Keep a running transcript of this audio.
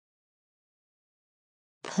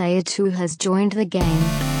Player 2 has joined the game.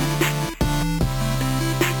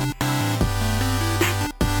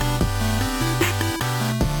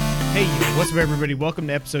 Hey, what's up, everybody? Welcome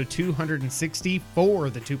to episode 264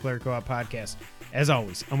 of the Two Player Co-op Podcast. As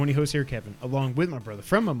always, I'm one of your hosts here, Kevin, along with my brother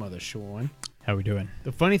from my mother, Sean. How we doing?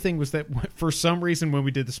 The funny thing was that for some reason when we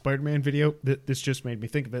did the Spider-Man video, this just made me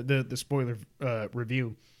think of it, the spoiler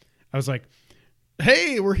review. I was like,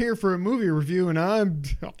 hey, we're here for a movie review, and I'm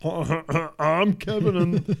Kevin,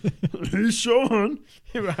 and he's Sean.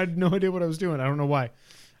 I had no idea what I was doing. I don't know why.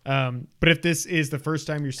 But if this is the first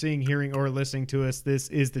time you're seeing, hearing, or listening to us, this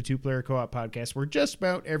is the Two Player Co-op Podcast, where just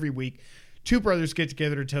about every week, two brothers get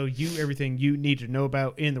together to tell you everything you need to know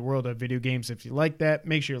about in the world of video games. If you like that,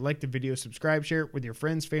 make sure you like the video, subscribe, share it with your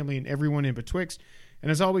friends, family, and everyone in betwixt.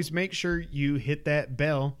 And as always, make sure you hit that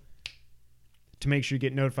bell to make sure you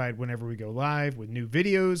get notified whenever we go live with new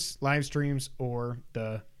videos, live streams, or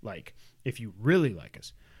the like. If you really like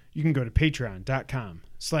us, you can go to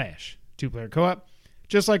patreon.com/2playercoop,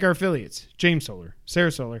 just like our affiliates, James Solar,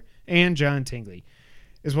 Sarah Solar, and John Tingley,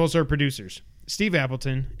 as well as our producers, Steve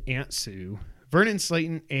Appleton, Aunt Sue, Vernon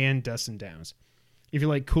Slayton, and Dustin Downs. If you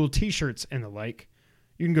like cool t-shirts and the like,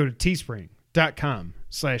 you can go to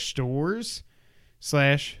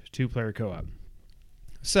teespring.com/stores/2playercoop.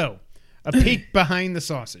 So, a peek behind the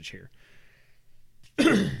sausage here.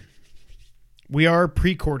 We are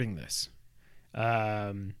pre-recording this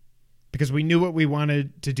because we knew what we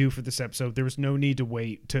wanted to do for this episode. There was no need to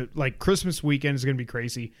wait to, like, Christmas weekend is going to be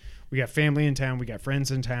crazy. We got family in town. We got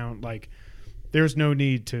friends in town. Like, there's no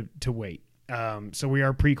need to wait. So we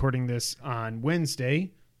are pre-recording this on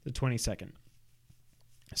Wednesday, the 22nd.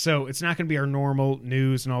 So it's not going to be our normal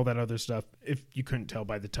news and all that other stuff, if you couldn't tell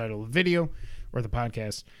by the title of the video or the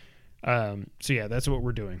podcast. So yeah, that's what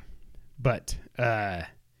we're doing. But so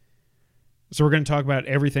we're going to talk about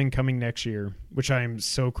everything coming next year, which I'm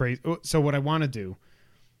so crazy. So what I want to do,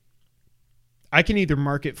 I can either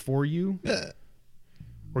market for you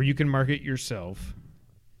or you can market yourself.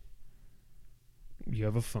 You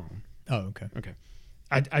have a phone. Oh, okay. Okay.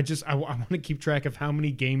 I want to keep track of how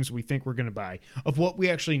many games we think we're going to buy, of what we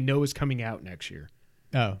actually know is coming out next year.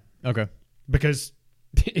 Oh, okay. Because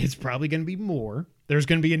it's probably going to be more. There's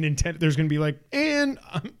going to be a Nintendo. There's going to be like, and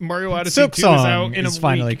Mario Odyssey 2 is out in a week.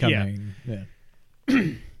 Finally coming. Yeah.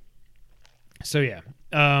 So yeah.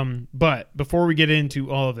 But before we get into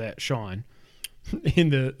all of that, Sean, in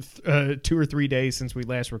the 2 or 3 days since we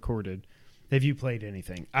last recorded, have you played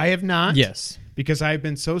anything? I have not. Yes. Because I've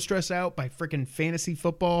been so stressed out by freaking fantasy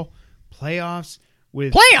football playoffs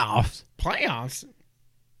with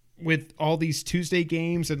with all these Tuesday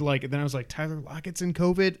games, and then I was like, Tyler Lockett's in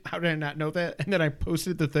COVID. How did I not know that? And then I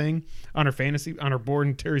posted the thing on our board,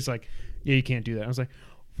 and Terry's like, yeah, you can't do that. I was like,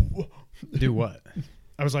 do what?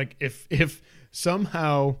 I was like, if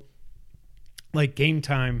somehow like game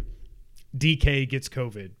time DK gets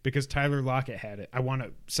COVID because Tyler Lockett had it, I want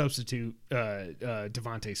to substitute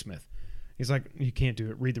Devontae Smith. He's like, you can't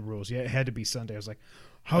do it. Read the rules. Yeah, it had to be Sunday. I was like,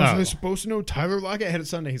 how was I supposed to know Tyler Lockett had it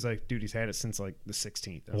Sunday? He's like, dude, he's had it since like the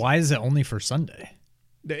 16th. Why is it only for Sunday?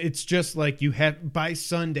 It's just like you have by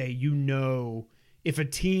Sunday, you know, if a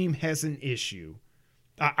team has an issue.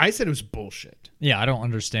 I said it was bullshit. Yeah, I don't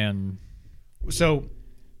understand. So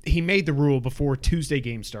he made the rule before Tuesday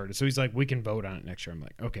game started. So he's like, we can vote on it next year. I'm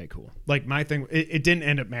like, okay, cool. Like my thing, it didn't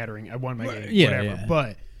end up mattering. I won my game, whatever. Yeah.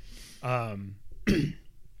 But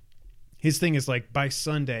his thing is like by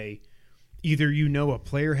Sunday, either you know a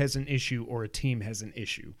player has an issue or a team has an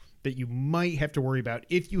issue that you might have to worry about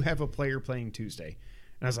if you have a player playing Tuesday.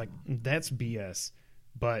 And I was like, that's BS.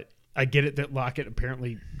 But I get it that Lockett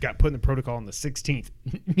apparently got put in the protocol on the 16th.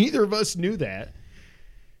 Neither of us knew that.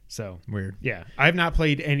 So weird. Yeah, I have not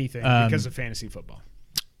played anything because of fantasy football.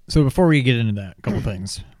 So before we get into that, a couple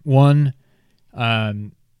things. One,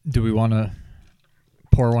 do we want to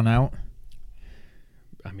pour one out?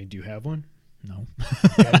 I mean, do you have one? No.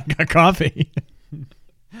 I got coffee.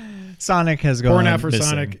 Sonic has gone. Pouring out for missing.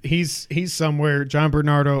 Sonic. He's somewhere. John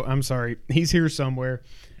Bernardo, I'm sorry. He's here somewhere.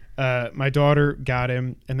 My daughter got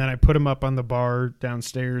him, and then I put him up on the bar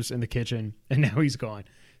downstairs in the kitchen, and now he's gone.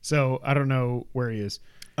 So I don't know where he is.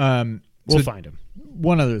 We'll find him.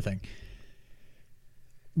 One other thing.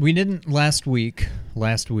 We didn't last week,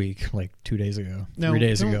 like 2 days ago, 3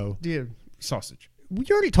 days ago. Yeah, sausage. We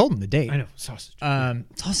already told him the date. I know, sausage.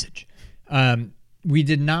 Sausage. We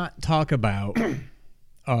did not talk about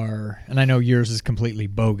and I know yours is completely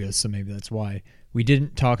bogus, so maybe that's why. We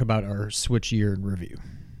didn't talk about our Switch year in review.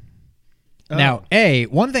 Oh. Now,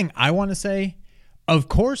 one thing I want to say, of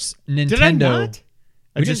course, Nintendo. Did I not?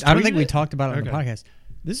 I don't think we talked about it on the podcast.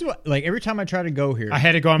 This is what, like, every time I try to go here, I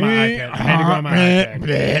had to go on my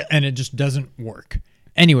iPad. and it just doesn't work.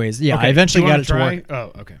 Anyways, yeah, Okay, I eventually do you got it wanna to try?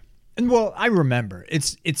 work. Oh, okay. And well, I remember.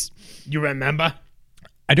 It's You remember?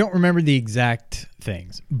 I don't remember the exact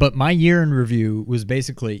things, but my year in review was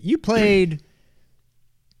basically you played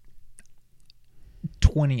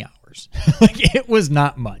 20 hours. Like, it was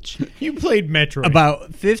not much. You played Metroid.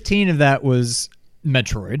 About 15 of that was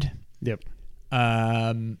Metroid. Yep.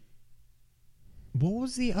 What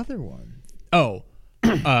was the other one? Oh,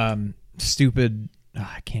 stupid.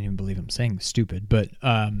 I can't even believe I'm saying stupid, but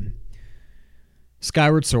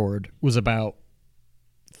Skyward Sword was about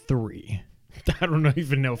 3. I don't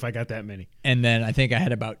even know if I got that many. And then I think I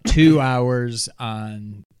had about 2 hours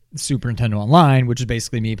on Super Nintendo Online, which is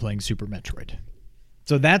basically me playing Super Metroid.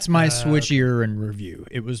 So that's my Switch year in review.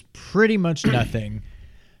 It was pretty much nothing,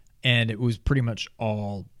 and it was pretty much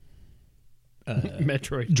all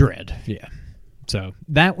Metroid. Dread. Yeah. So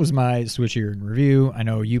that was my Switch year in review. I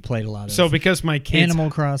know you played a lot of So because my kids...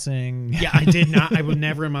 Animal Crossing. Yeah, I did not. I would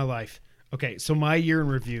never in my life. Okay, so my year in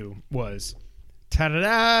review was...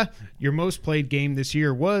 Ta-da-da! Your most played game this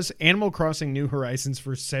year was Animal Crossing New Horizons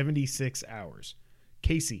for 76 hours.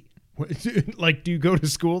 Casey, like, do you go to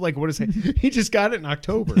school? Like, what is it? He just got it in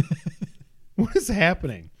October. What is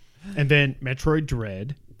happening? And then Metroid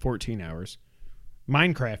Dread, 14 hours.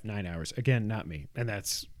 Minecraft, 9 hours. Again, not me. And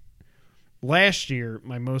that's... Last year,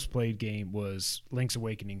 my most played game was Link's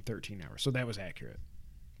Awakening, 13 hours. So that was accurate.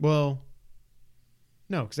 Well,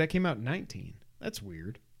 no, because that came out in 19. That's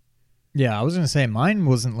weird. Yeah, I was going to say mine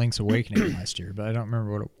wasn't Link's Awakening last year, but I don't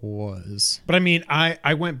remember what it was. But I mean,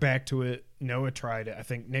 I went back to it. Noah tried it. I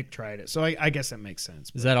think Nick tried it. So I guess that makes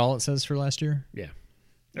sense. Is that all it says for last year? Yeah.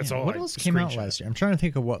 That's Yeah, all. What else came out last year? I'm trying to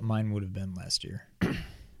think of what mine would have been last year. I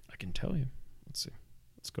can tell you. Let's see.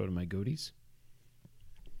 Let's go to my goodies.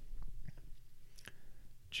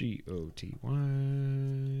 GOTY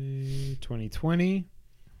 2020.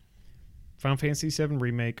 Final Fantasy VII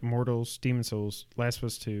Remake, Immortals, Demon's Souls, Last of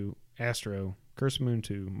Us 2, Astro, Curse of Moon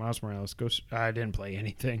 2, Miles Morales, Ghost... I didn't play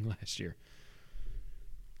anything last year.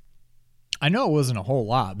 I know it wasn't a whole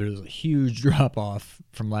lot, but it was a huge drop off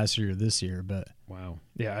from last year to this year. But Wow.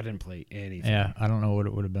 Yeah, I didn't play anything. yeah, I don't know what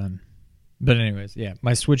it would have been. But anyways, yeah,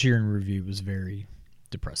 my Switch year in review was very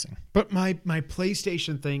depressing. But my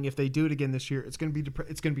PlayStation thing, if they do it again this year, it's gonna be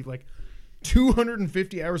it's gonna be like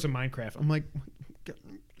 250 hours of Minecraft. I'm like,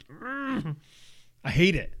 I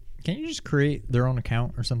hate it. Can't you just create their own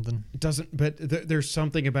account or something? It doesn't. But there's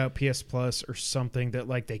something about PS Plus or something that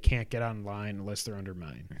like they can't get online unless they're under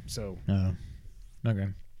mine. So, Oh, okay.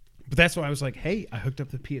 but that's why I was like, hey, I hooked up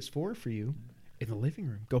the PS4 for you in the living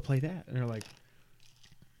room. Go play that. And they're like,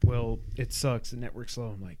 well, it sucks. The network's slow.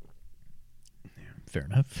 I'm like, Fair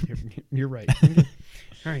enough. you're right.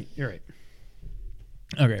 All right, you're right.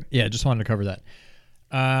 Okay, yeah, just wanted to cover that.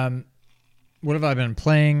 What have I been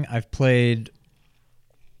playing? I've played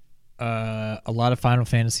a lot of Final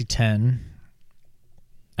Fantasy X.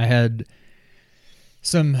 I had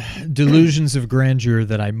some delusions of grandeur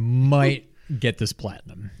that I might get this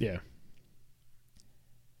platinum. Yeah.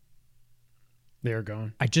 They're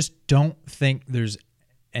gone. I just don't think there's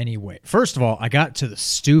any way. First of all, I got to the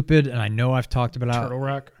stupid, and I know I've talked about Turtle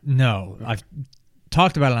Rock? No, I've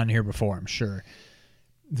talked about it on here before, I'm sure.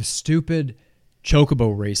 The stupid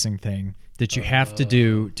chocobo racing thing that you have to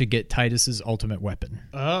do to get Titus's ultimate weapon.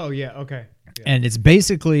 Oh, yeah, okay. Yeah. And it's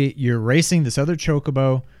basically you're racing this other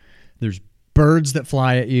chocobo, there's birds that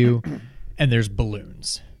fly at you, and there's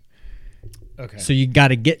balloons. Okay. So you got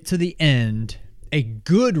to get to the end. A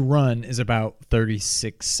good run is about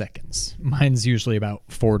 36 seconds. Mine's usually about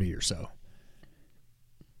 40 or so.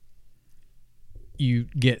 You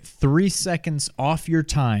get 3 seconds off your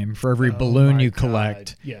time for every balloon my you God.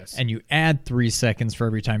 collect. Yes. And you add 3 seconds for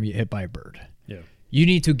every time you get hit by a bird. Yeah. You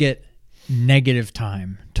need to get negative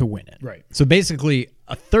time to win it. Right. So basically,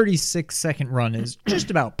 a 36-second run is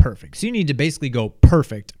just about perfect. So you need to basically go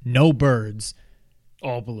perfect, no birds,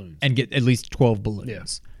 All balloons. and get at least 12 balloons.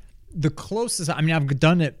 Yeah. The closest, I mean, I've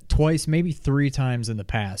done it twice, maybe 3 times in the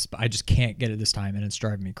past, but I just can't get it this time, and it's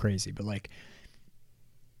driving me crazy. But like,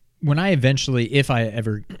 when I eventually, if I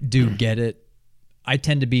ever do get it, I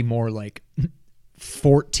tend to be more like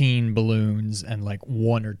 14 balloons and like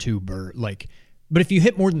 1 or 2 birds. Like, but if you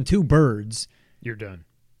hit more than 2 birds, You're done.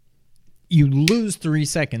 you lose 3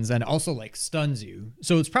 seconds, and it also like stuns you.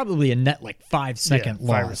 So it's probably a net like 5-second 5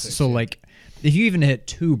 or loss. 6, so yeah. like, if you even hit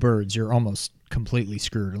 2 birds, you're almost completely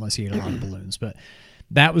screwed unless you hit a lot of balloons. But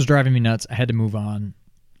that was driving me nuts. I had to move on.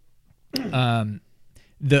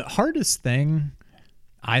 The hardest thing,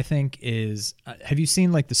 I think, is have you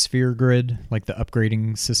seen like the sphere grid, like the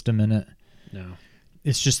upgrading system in it? No.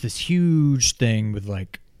 it's just this huge thing with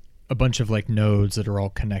like a bunch of like nodes that are all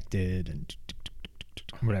connected and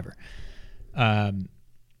whatever. And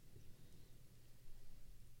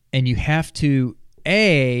you have to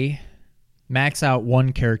max out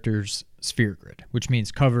one character's sphere grid, which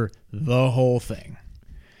means cover the whole thing.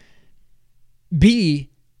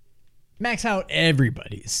 B, max out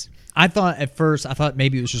everybody's. I thought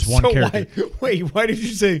maybe it was just one character. Why did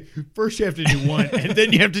you say first you have to do one and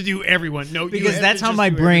then you have to do everyone? No, because that's how my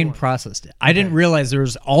brain processed it. I didn't realize there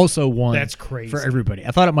was also one. That's crazy for everybody.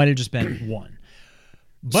 I thought it might have just been one.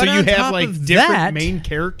 But so you have like different main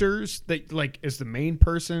characters that like is the main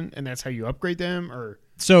person, and that's how you upgrade them, or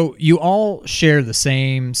so you all share the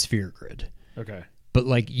same sphere grid. Okay. But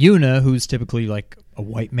like Yuna, who's typically like a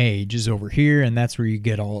white mage, is over here, and that's where you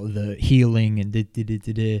get all of the healing and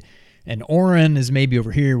and Auron is maybe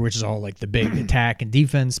over here, which is all like the big attack and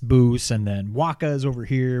defense boosts, and then Waka is over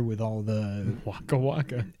here with all the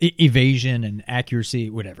Waka evasion and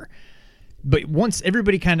accuracy, whatever. But once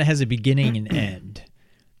everybody kind of has a beginning and end.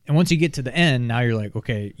 And once you get to the end, now you're like,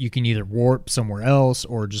 okay, you can either warp somewhere else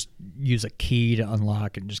or just use a key to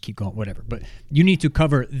unlock and just keep going, whatever. But you need to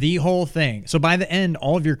cover the whole thing. So by the end,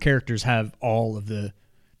 all of your characters have all of the...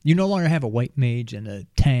 You no longer have a white mage and a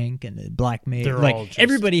tank and a black mage. They're like all just...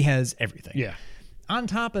 everybody has everything. Yeah. On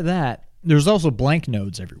top of that, there's also blank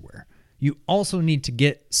nodes everywhere. You also need to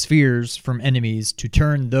get spheres from enemies to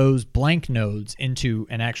turn those blank nodes into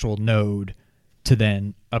an actual node to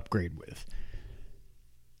then upgrade with.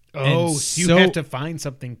 Oh, so you have to find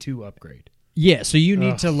something to upgrade. Yeah, so you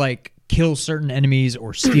need to like kill certain enemies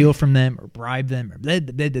or steal from them or bribe them or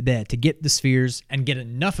to get the spheres and get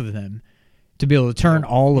enough of them to be able to turn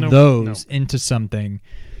all of those into something.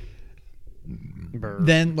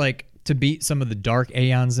 Then like to beat some of the dark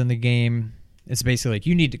Aeons in the game, it's basically like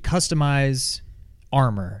you need to customize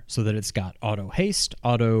armor so that it's got auto haste,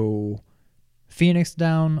 auto Phoenix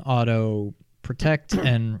down, auto protect,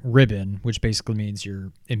 and ribbon, which basically means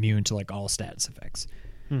you're immune to like all status effects.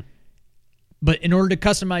 But in order to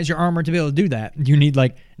customize your armor to be able to do that, you need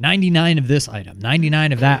like 99 of this item,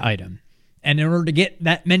 99 of that item. And in order to get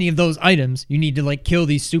that many of those items, you need to like kill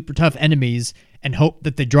these super tough enemies and hope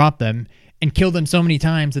that they drop them and kill them so many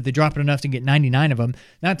times that they drop it enough to get 99 of them.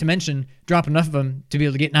 Not to mention drop enough of them to be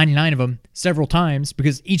able to get 99 of them several times,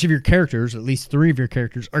 because each of your characters, at least 3 of your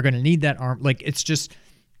characters, are going to need that arm. Like it's just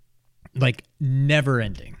like never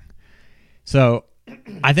ending. So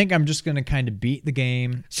I think I'm just going to kind of beat the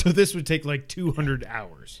game. So this would take like 200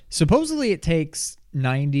 hours. Supposedly it takes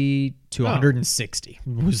 90 to 160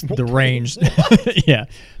 was the range. Yeah.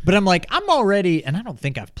 But I'm like, I'm already, and I don't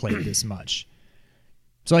think I've played this much.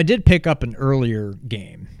 So I did pick up an earlier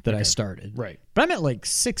game that I started. Right. But I'm at like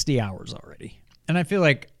 60 hours already. And I feel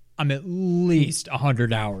like I'm at least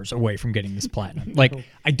 100 hours away from getting this platinum. Like,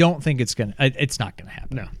 I don't think it's not going to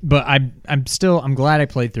happen. No. But I'm glad I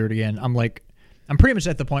played through it again. I'm pretty much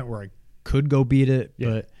at the point where I could go beat it,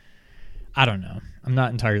 but I don't know. I'm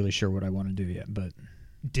not entirely sure what I want to do yet, but...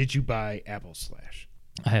 Did you buy Apple Slash?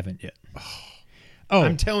 I haven't yet. Oh,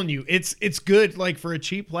 I'm telling you, it's good. Like for a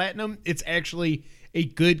cheap platinum, it's actually a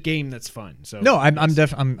good game that's fun. So no,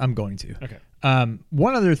 I'm going to. Okay.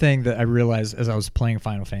 One other thing that I realized as I was playing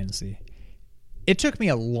Final Fantasy, it took me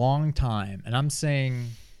a long time, and I'm saying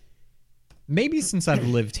maybe since I've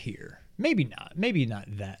lived here, maybe not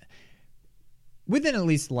that. Within at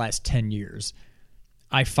least the last 10 years,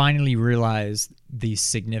 I finally realized the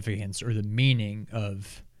significance or the meaning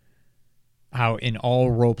of how in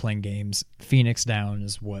all role-playing games, Phoenix down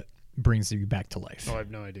is what brings you back to life. Oh, I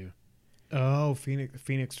have no idea. Oh,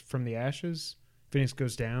 Phoenix from the ashes? Phoenix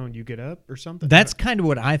goes down, you get up or something? That's kind of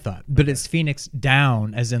what I thought. But it's Phoenix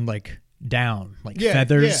down as in like down, like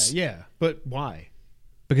feathers. Yeah. But why?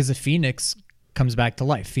 Because a phoenix comes back to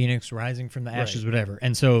life. Phoenix rising from the ashes, whatever.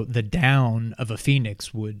 And so the down of a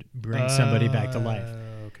phoenix would bring somebody back to life.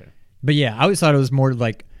 Okay. But yeah, I always thought it was more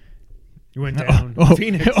like... You went down.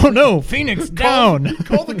 Phoenix. Oh no, Phoenix down.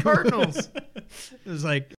 Call the Cardinals. It was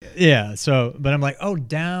like, yeah, so, but I'm like, oh,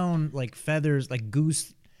 down, like feathers, like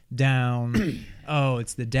goose down. Oh,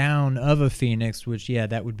 it's the down of a phoenix, which, yeah,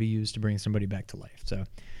 that would be used to bring somebody back to life. So,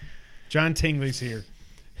 John Tingley's here.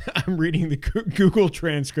 I'm reading the Google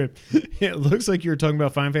transcript. It looks like you were talking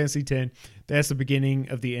about Final Fantasy X. That's the beginning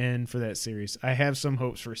of the end for that series. I have some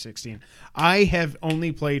hopes for 16. I have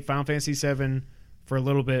only played Final Fantasy 7 for a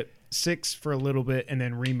little bit, 6 for a little bit, and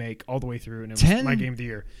then Remake all the way through, and it was my game of the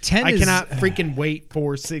year. 10 I cannot freaking wait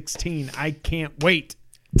for 16. I can't wait.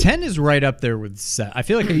 10 is right up there with 7. I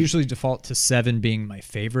feel like I usually default to 7 being my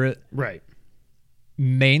favorite. Right.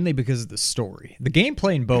 mainly because of the story. The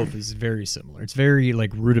gameplay in both is very similar. It's very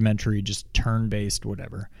like rudimentary, just turn-based,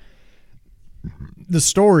 whatever. The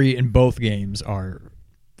story in both games are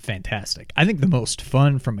fantastic. I think the most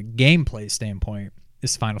fun from a gameplay standpoint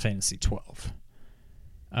is Final Fantasy 12.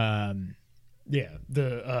 Yeah,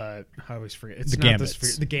 I always forget. It's The not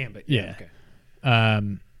Gambits. the Gambit. Yeah.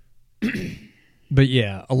 Okay. But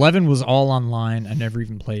yeah, 11 was all online. I never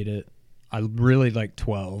even played it. I really liked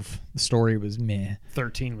 12. The story was meh.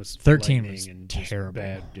 13 was 13 lightning was and just terrible.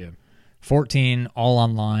 bad. Yeah. 14 all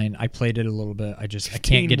online. I played it a little bit. I 15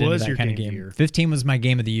 can't get into was that your kind of game of the game. year. 15 was my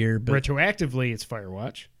game of the year, but Retroactively, it's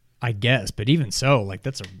Firewatch. I guess. But even so, like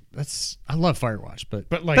that's I love Firewatch,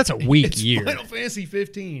 but Like, that's a weak it's year. Final Fantasy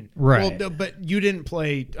 15. Right. Well, no, but you didn't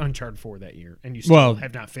play Uncharted 4 that year, and you still Well-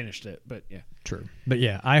 have not finished it. But yeah, True. But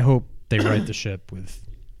yeah, I hope they right the ship with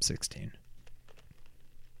 16.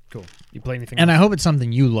 cool. You play anything? And I else? hope it's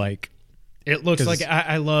something you like. It looks 'cause- like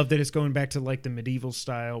I love that it's going back to like the medieval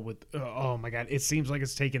style with. Oh my god! It seems like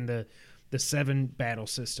it's taken the 7 battle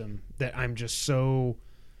system that I'm just so.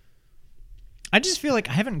 I just feel like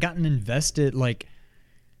I haven't gotten invested. Like,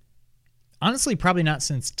 honestly, probably not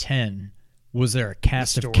since 10 was there a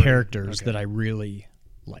cast of story. characters Okay. that I really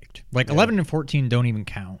liked. Like 11 and 14 don't even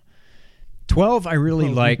count. 12 I really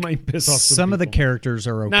Well, like. might piss off some Some of the people. characters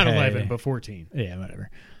are okay. Not 11, but 14. Yeah, whatever.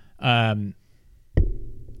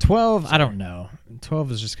 12, I don't know.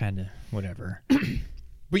 12 is just kind of whatever.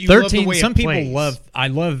 But you love the 13, way some it people plays. I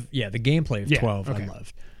love, the gameplay of Yeah, 12 okay. I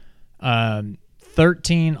loved.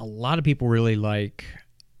 13, a lot of people really like.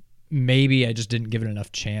 Maybe I just didn't give it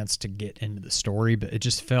enough chance to get into the story, but it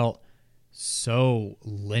just felt so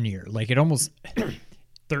linear. Like it almost,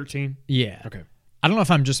 13. yeah. Okay. I don't know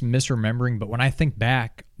if I'm just misremembering, but when I think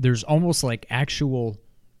back, there's almost like actual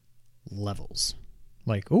levels.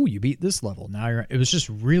 Like, oh, you beat this level. Now you're. It was just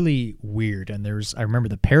really weird. And I remember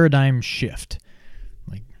the paradigm shift,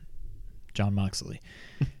 like John Moxley,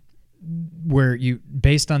 where you,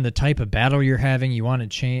 based on the type of battle you're having, you want to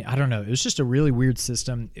change. I don't know. It was just a really weird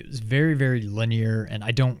system. It was very, very linear. And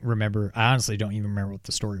I honestly don't even remember what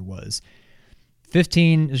the story was.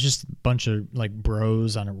 15 is just a bunch of like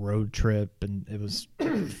bros on a road trip, and it was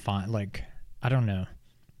fine. Like, I don't know.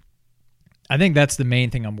 I think that's the main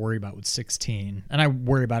thing I'm worried about with 16. And I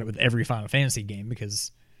worry about it with every Final Fantasy game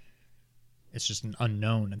because it's just an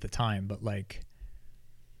unknown at the time. But like,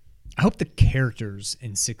 I hope the characters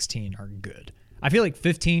in 16 are good. I feel like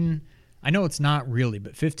 15, I know it's not really,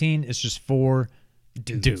 but 15 is just 4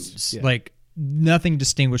 dudes. Yeah. Like, nothing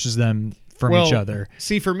distinguishes them from each other.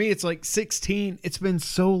 See, for me, it's like 16. It's been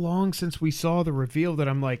so long since we saw the reveal that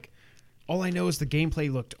I'm like, all I know is the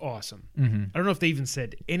gameplay looked awesome. Mm-hmm. I don't know if they even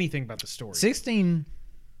said anything about the story. 16,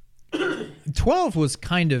 12 was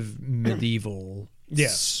kind of medieval, Yeah.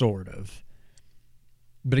 sort of.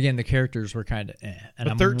 But again, the characters were kind of eh. And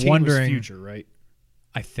But I'm 13 wondering, was future, right?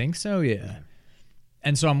 I think so, yeah.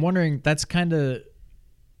 And so I'm wondering, that's kind of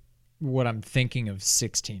what I'm thinking of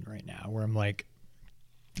 16 right now, where I'm like,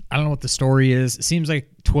 I don't know what the story is. It seems like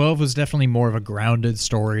 12 was definitely more of a grounded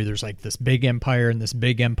story. There's like this big empire and this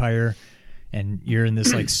big empire, and you're in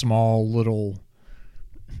this like small little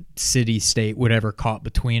city state, whatever, caught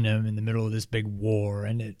between them in the middle of this big war,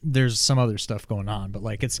 and there's some other stuff going on, but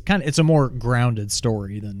like it's a more grounded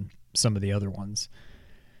story than some of the other ones.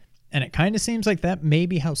 And it kind of seems like that may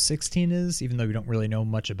be how 16 is, even though we don't really know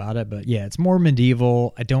much about it. But yeah, it's more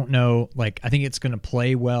medieval. I don't know. Like, I think it's going to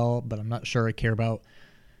play well, but I'm not sure I care about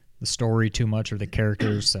the story too much or the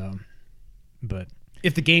characters. So, but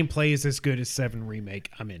If the gameplay is as good as 7 Remake,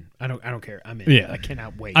 I'm in. I don't care. I'm in. Yeah. I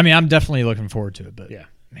cannot wait. I mean, I'm definitely looking forward to it. But yeah.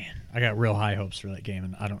 man, I got real high hopes for that game,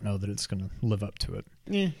 and I don't know that it's going to live up to it.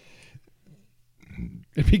 Yeah.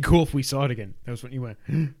 It'd be cool if we saw it again. That was when you went,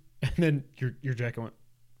 and then your jacket went.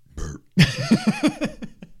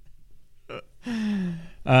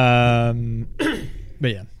 But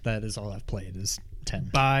yeah, that is all I've played is 10.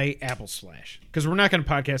 Buy Apple Slash, because we're not going to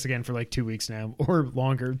podcast again for like 2 weeks now or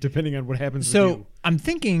longer, depending on what happens. with So you. I'm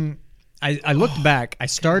thinking, I looked back. I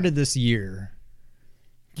started this year.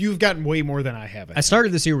 You've gotten way more than I have. I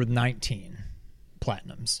started this year with 19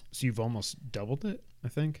 platinums. So you've almost doubled it, I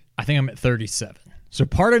think. I think I'm at 37. So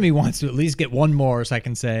part of me wants to at least get one more so I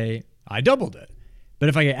can say I doubled it. But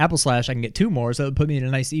if I get Apple Slash, I can get 2 more, so that would put me in a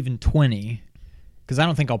nice even 20. Because I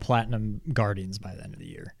don't think I'll platinum Guardians by the end of the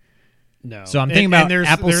year. No. So I'm thinking about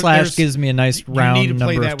Apple Slash gives me a nice round you need to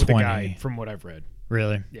play number that of with 20. a guy, from what I've read.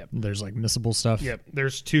 Really? Yep. There's like missable stuff? Yep.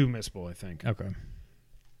 There's 2 missable, I think. Okay.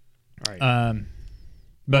 All right.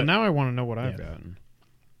 But well, now I want to know what I've yeah. gotten.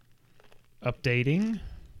 Updating.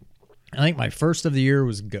 I think my first of the year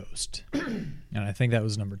was Ghost. And I think that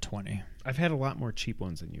was number 20. I've had a lot more cheap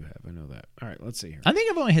ones than you have. I know that. All right, let's see here. I think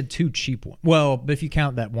I've only had 2 cheap ones. Well, but if you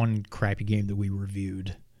count that one crappy game that we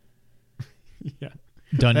reviewed. Yeah.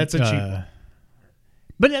 Done, That's a cheap one.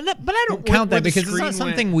 But I don't count that because it's not screen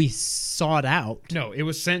something we sought out. No, it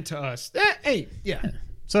was sent to us. Hey, yeah.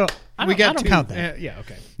 So I don't count that. Yeah,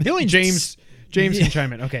 okay. The only James can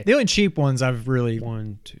chime in. Okay. The only cheap ones I've really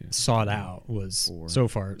 1, 2, sought out was 4. so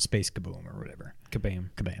far Space Kaboom or whatever.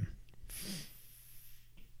 Kabam. Kabam.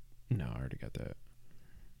 No, I already got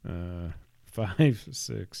that. 5,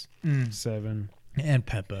 6, 7. And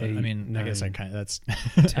Peppa. 8, I mean, I guess I 9, kind of that's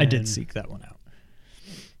 10. I did seek that one out.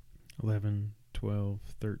 11, 12,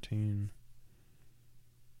 13.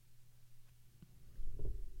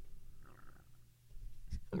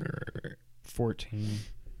 So 14,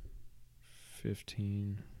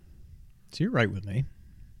 15, you're right with me.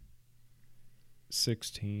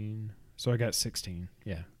 16. So I got 16.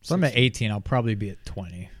 Yeah. So I'm at 16. 18. I'll probably be at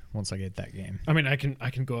 20 once I get that game. I mean, I can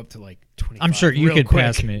go up to like 25. I'm sure you real could quick.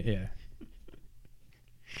 pass me. Yeah.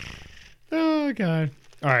 Oh God.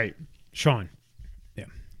 All right, Sean. Yeah.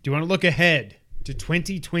 Do you want to look ahead to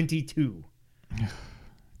 2022?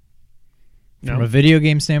 From a video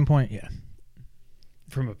game standpoint, yeah.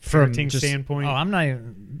 From a parenting just- standpoint. Oh, I'm not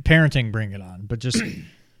even parenting. Bring it on, but just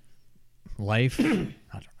life. I don't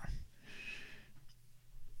know.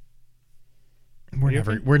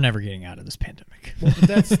 We're never getting out of this pandemic. Well,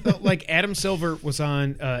 that's like Adam Silver was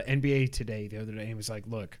on NBA Today the other day and he was like,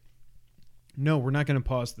 look, no, we're not going to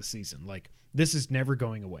pause the season. Like, this is never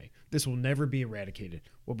going away. This will never be eradicated.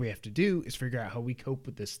 What we have to do is figure out how we cope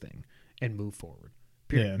with this thing and move forward.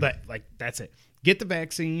 Period. Yeah. That's it. Get the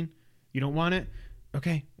vaccine. You don't want it?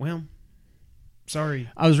 Okay, well, sorry.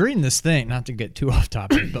 I was reading this thing, not to get too off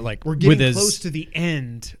topic, but like We're getting close to the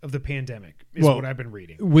end of the pandemic is what I've been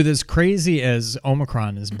reading. With as crazy as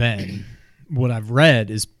Omicron has been, what I've read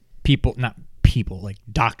is not people, like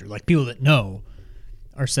doctors, like people that know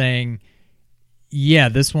are saying, yeah,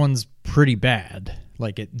 this one's pretty bad.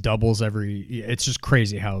 Like it doubles it's just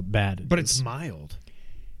crazy how bad it is. But it's mild.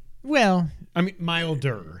 Well, I mean,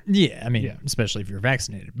 milder. yeah, I mean, Yeah. especially if you're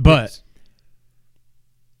vaccinated. But Yes.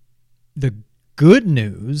 the good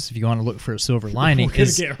news, if you want to look for a silver lining, We're going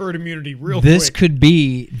is to get herd immunity real this quick. could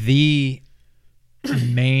be the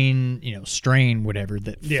main, strain, whatever,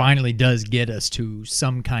 that Yeah. finally does get us to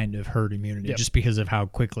some kind of herd immunity, Yep. just because of how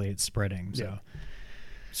quickly it's spreading. So Yeah.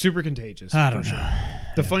 Super contagious. I don't for know. sure.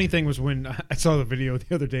 The funny thing was when I saw the video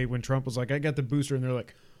the other day when Trump was like, I got the booster, and they're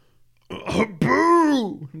like, oh,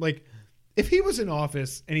 boo! Like, if he was in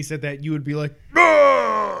office and he said that, you would be like,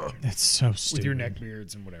 ah! It's so stupid. With your neck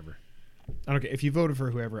beards and whatever. I don't care. If you voted for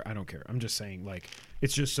whoever, I don't care. I'm just saying, like,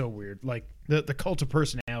 it's just so weird. Like, the cult of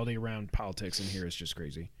personality around politics in here is just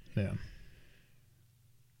crazy. Yeah.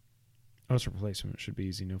 Host replacement should be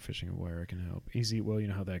easy. No fishing a wire. I can help. Easy. Well, you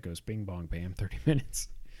know how that goes. Bing, bong, bam. 30 minutes.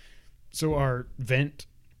 So our vent,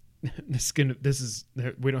 we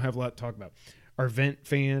don't have a lot to talk about. Our vent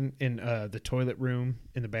fan in the toilet room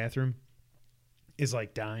in the bathroom is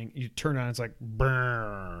like dying. You turn on, it's like,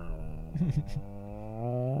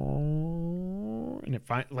 and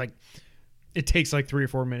it takes like 3 or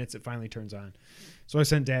 4 minutes. It finally turns on. So I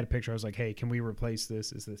sent Dad a picture. I was like, hey, can we replace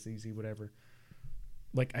this? Is this easy? Whatever.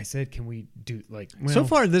 Like I said, can we do So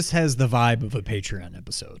far, this has the vibe of a Patreon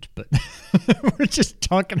episode, but we're just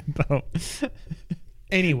talking about.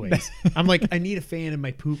 Anyways, I'm like, I need a fan in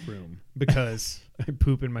my poop room because I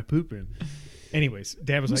poop in my poop room. Anyways,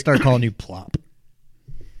 Dad was like, Start calling you Plop.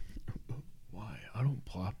 why? I don't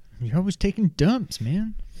plop. You're always taking dumps,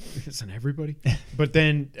 man. Isn't everybody? But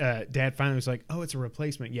then Dad finally was like, oh, it's a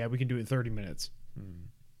replacement. Yeah, we can do it in 30 minutes. I'm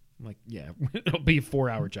like, yeah, it'll be a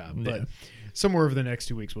 4-hour job. Yeah. But somewhere over the next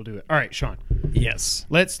 2 weeks, we'll do it. All right, Sean, Yes.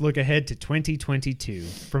 let's look ahead to 2022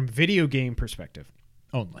 from video game perspective.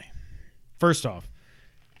 Only. First off,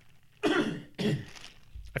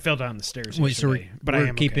 I fell down the stairs Wait, so yesterday, but I we're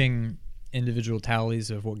am keeping individual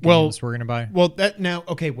tallies of what Well- games we're going to buy? Well,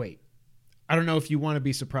 wait. I don't know if you want to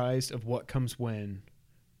be surprised of what comes when,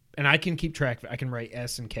 and I can keep track of it. I can write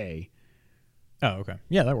S and K. Oh, okay.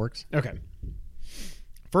 Yeah, that works. Okay.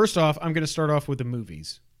 First off, I'm going to start off with the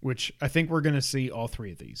movies, which I think we're going to see all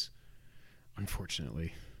 3 of these,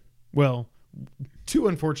 unfortunately. Well, 2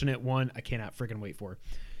 unfortunate, 1 I cannot freaking wait for.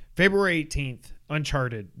 February 18th,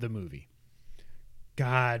 Uncharted, the movie.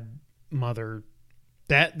 God, mother.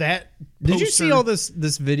 That Did you poster- see all this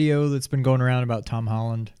video that's been going around about Tom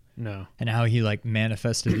Holland No. and how he like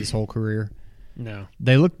manifested his whole career? No.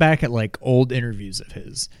 They look back at like old interviews of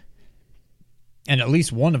his, and at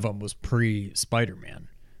least one of them was pre-Spider-Man.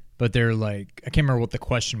 But they're like, I can't remember what the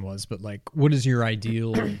question was, but like, what is your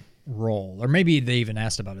ideal role, or maybe they even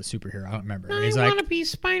asked about a superhero. I don't remember. And he's like, be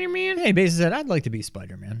Spider-Man. "Hey," basically said, "I'd like to be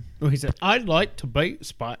Spider-Man." Well, he said, I'd like to be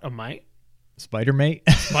Spider-Mate. Spider-Mate.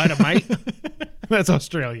 Spider-Mate. That's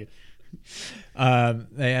Australian.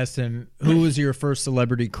 They asked him, "Who was your first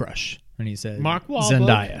celebrity crush?" And he said, Mark Wahlberg.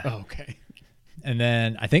 Zendaya. Oh, okay. And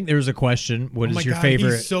then I think there was a question, what Oh is my your God,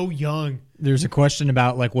 favorite? He's so young. There's a question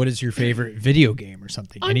about like, what is your favorite video game or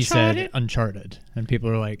something? And he said Uncharted. Uncharted. And people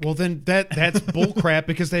are like, Well, then that's bullcrap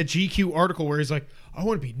because that GQ article where he's like, I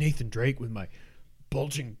want to be Nathan Drake with my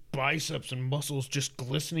bulging biceps and muscles just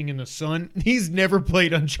glistening in the sun. He's never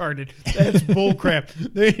played Uncharted. That's bullcrap.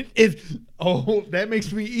 That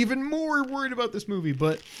makes me even more worried about this movie.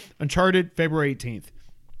 But Uncharted, February 18th.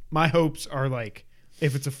 My hopes are like,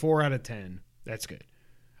 if it's a 4 out of 10, that's good.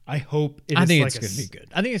 I hope it is. I think like it's going to be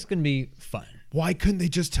good. I think it's going to be fun. Why couldn't they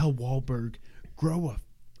just tell Wahlberg, grow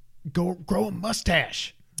a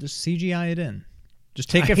mustache? Just CGI it in. Just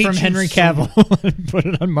take I it hate from you Henry so Cavill and put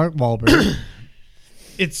it on Mark Wahlberg.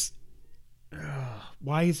 It's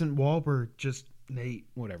why isn't Wahlberg just Nate?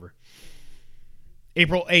 Whatever.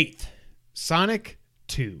 April 8th, Sonic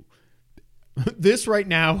 2. This right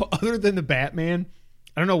now, other than the Batman,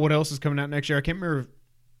 I don't know what else is coming out next year. I can't remember.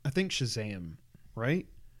 I think Shazam, right?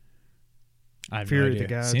 I have Fury no of the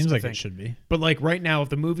idea. Gods, Seems I like think. it should be. But like right now, if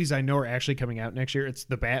the movies I know are actually coming out next year, it's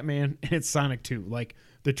the Batman and it's Sonic 2. Like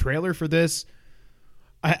the trailer for this,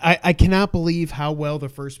 I cannot believe how well the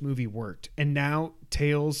first movie worked. And now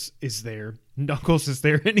Tails is there, Knuckles is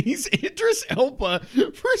there, and he's Idris Elba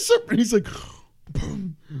for some reason. He's like,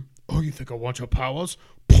 oh, you think I want your powers?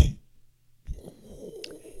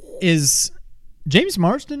 Is James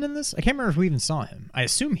Marsden in this? I can't remember if we even saw him. I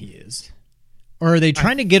assume he is. Or are they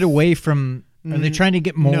trying to get away from... Are they trying to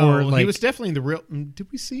get more No, like... he was definitely in the real...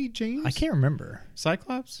 Did we see James? I can't remember.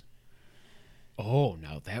 Cyclops? Oh,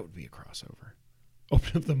 no, that would be a crossover.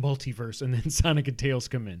 Open up the multiverse and then Sonic and Tails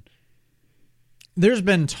come in. There's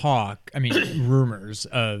been talk, I mean, rumors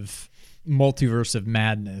of Multiverse of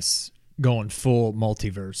Madness going full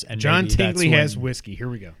multiverse. And John maybe that's Tingley has when- whiskey. Here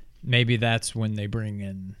we go. Maybe that's when they bring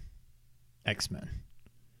in X-Men.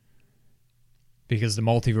 Because the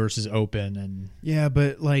multiverse is open and Yeah,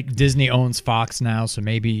 but like... Disney owns Fox now, so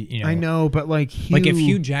maybe, you know... I know, but like Hugh... Like if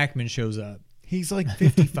Hugh Jackman shows up, He's like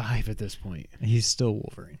 55 at this point. he's still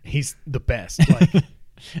Wolverine. He's the best. Like,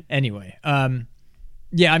 Anyway,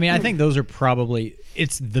 yeah, I mean, I think those are probably...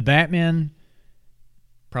 It's the Batman,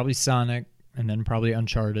 probably Sonic, and then probably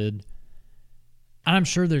Uncharted. And I'm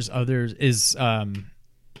sure there's others. Is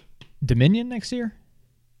Dominion next year?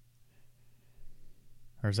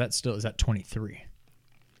 Or is that 23?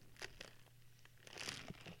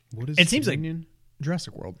 what is It seems like- Dominion?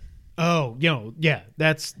 Jurassic World. Oh, yeah,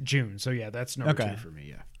 that's June. So yeah, that's number 2 for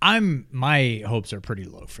me, yeah. My hopes are pretty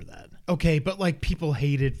low for that. Okay, but like people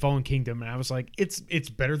hated Fallen Kingdom, and I was like, it's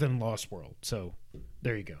better than Lost World. So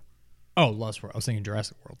there you go. Oh, Lost World. I was thinking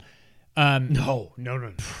Jurassic World. No.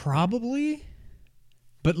 Probably.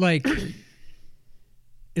 But like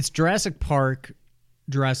it's Jurassic Park,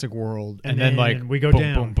 Jurassic World, and then like we go boom,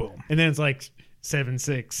 down, boom, boom. and then it's like 7,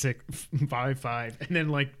 6, 6, 5, 5, and then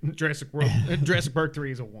like Jurassic Park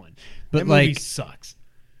 3 is a 1. But that movie like- sucks.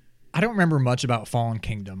 I don't remember much about Fallen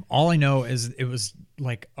Kingdom. All I know is it was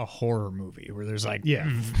like a horror movie where there's like Yeah.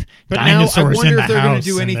 But now I dinosaurs wonder in the if they're gonna house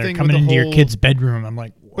do and they're anything coming with the into your whole- kid's bedroom. I'm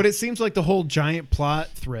like, But it seems like the whole giant plot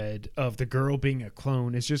thread of the girl being a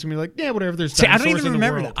clone is just gonna be like, yeah, whatever. There's see, I dinosaurs don't even in the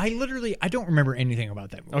remember world. that. I don't remember anything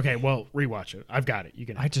about that movie. Okay, well, rewatch it. I've got it. You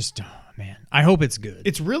can. I just, oh, man, I hope it's good.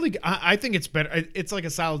 It's really. I think it's better. It's like a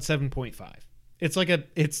solid 7.5. It's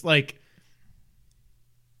like.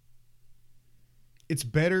 It's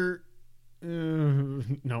better.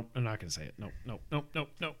 No, I'm not gonna say it. No.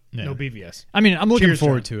 Yeah. No BVS. I mean, I'm looking Cheers,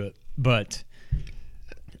 forward John. to it, but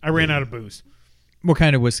I ran out of booze. what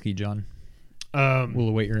kind of whiskey, John? We'll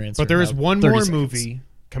await your answer. But there in is about one 30 more seconds. movie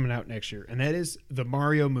coming out next year, and that is the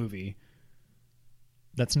Mario movie,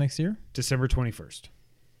 That's next year? December 21st.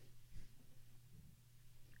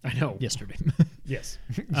 I know. Yesterday. Yes.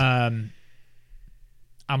 I'm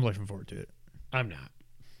looking forward to it. I'm not.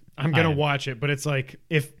 I'm gonna am. watch it, but it's like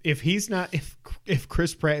if he's not if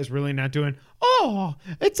Chris Pratt is really not doing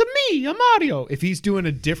it's a me, a Mario. If he's doing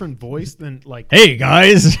a different voice than like Hey,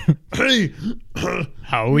 guys. hey,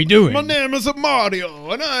 How are we doing? my name is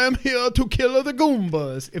Mario and I am here to kill the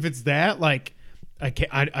Goombas. If it's that, like I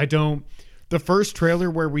can't. I don't. The first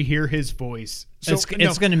trailer where we hear his voice, so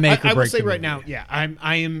It's gonna make or I will break say the right movie. now, yeah,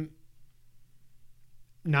 I am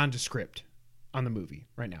nondescript on the movie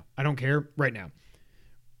right now. I don't care right now.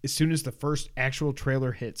 As soon as the first actual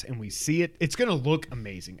trailer hits and we see it, it's going to look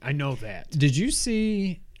amazing. I know that. Did you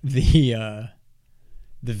see the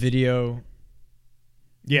the video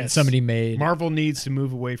Yes. somebody made. Marvel needs to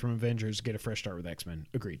move away from Avengers to get a fresh start with X-Men.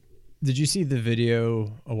 Agreed. Did you see the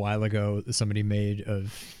video a while ago that somebody made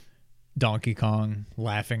of Donkey Kong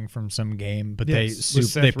laughing from some game, but Yes,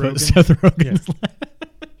 with they Seth put Rogen. Seth Rogen's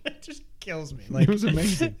It just kills me. Like, It was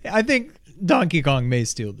amazing. I think Donkey Kong may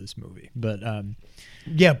steal this movie, but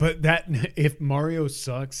Yeah, but that if Mario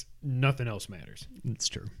sucks, nothing else matters. it's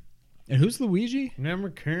true. And who's Luigi? Never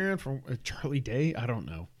cared from Charlie Day. I don't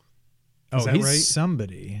know. Oh, Is that he's right?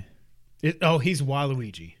 somebody. He's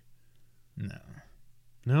Waluigi. No,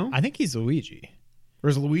 No, I think he's Luigi. or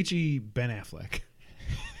is Luigi Ben Affleck?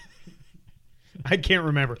 I can't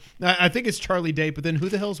remember. I think it's Charlie Day, but then who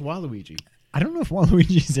the hell's Waluigi? I don't know if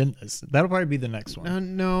Waluigi's in this. That'll probably be the next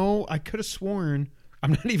one. No, I could have sworn.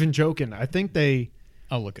 I'm not even joking. I think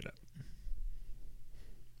I'll look it up.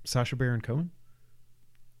 Sacha Baron Cohen.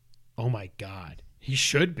 Oh my God, he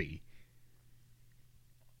should be.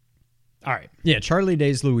 All right, Yeah, Charlie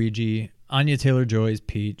Day's Luigi. Anya Taylor-Joy's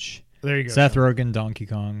Peach. there you go. Seth Sean. Rogen, Donkey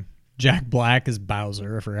Kong. Jack Black is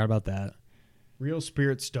Bowser. I forgot about that. Real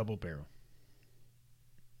Spirits Double Barrel.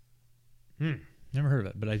 Never heard of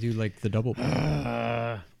it, but I do like the double.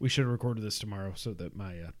 We should have recorded this tomorrow so that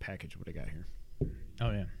my package would have got here.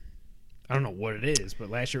 Oh yeah. I don't know what it is, but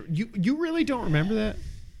last year you really don't remember that?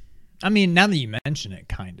 I mean, now that you mention it,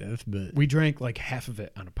 kind of, but We drank like half of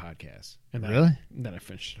it on a podcast, and then Really? then I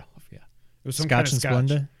finished it off. Yeah, it was some Scotch kind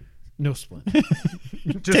and of scotch. Splenda. No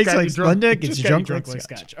Splenda. Just Tastes got like you drunk- Splenda, gets just you got drunk like like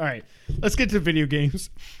scotch. All right, let's get to video games.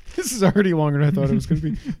 This is already longer than I thought it was going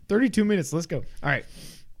to be. 32 minutes. Let's go. All right.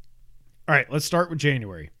 Let's start with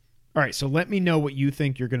January. All right, so let me know what you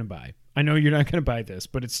think you're going to buy. I know you're not going to buy this,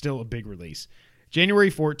 but it's still a big release. January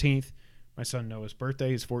 14th, my son Noah's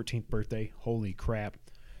birthday, his 14th birthday. Holy crap.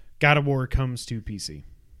 God of War comes to PC.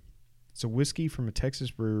 It's a whiskey from a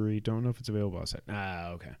Texas brewery. Don't know if it's available outside.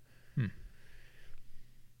 Okay.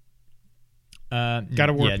 God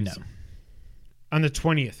of War Yeah, PC. no. On the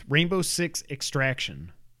 20th, Rainbow Six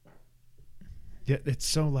Extraction. Yeah, it's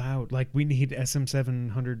so loud. Like, we need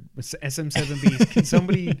SM700, SM7Bs. Can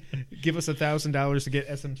somebody give us $1,000 to get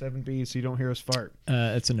SM7Bs so you don't hear us fart?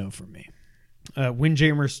 It's a no from me.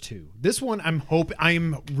 Windjammers 2. This one,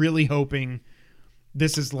 I'm really hoping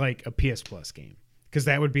this is like a PS Plus game, because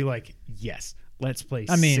that would be like, yes, let's play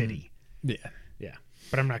City. Yeah. Yeah,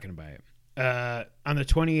 but I'm not going to buy it. On the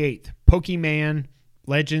 28th, Pokemon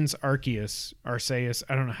Legends Arceus.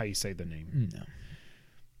 I don't know how you say the name. No.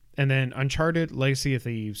 And then Uncharted Legacy of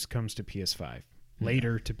Thieves comes to PS5.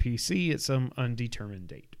 Later to PC at some undetermined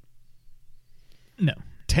date. No.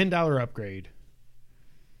 $10 upgrade.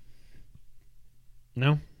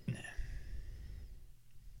 No?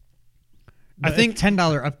 I think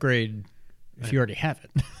 $10 upgrade if you already have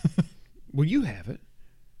it. Well, you have it.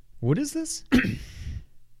 What is this?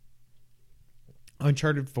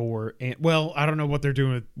 Uncharted 4 and I don't know what they're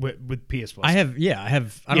doing with PS Plus. I don't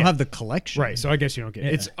have the collection. Right, so I guess you don't get it.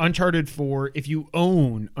 Yeah. It's Uncharted 4. If you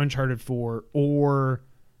own Uncharted 4 or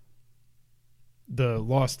the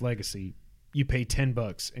Lost Legacy, you pay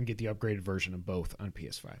 $10 and get the upgraded version of both on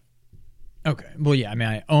PS5. Okay. Well, yeah. I mean,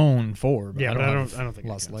 I own 4, but Yeah, I but don't. I have don't think it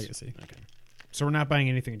Lost counts. Legacy. Okay. So we're not buying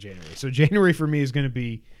anything in January. So January for me is going to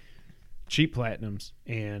be cheap platinums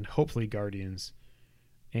and hopefully Guardians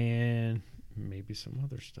and maybe some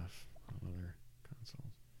other stuff on other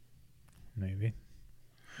consoles. Maybe.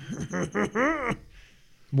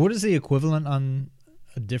 What is the equivalent on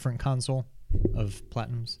a different console of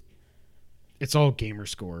platinums? It's all gamer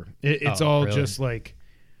score. It's Oh, all really? just like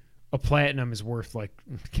a platinum is worth like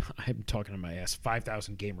I'm talking to my ass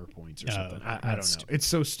 5,000 gamer points or something. I don't know. that's It's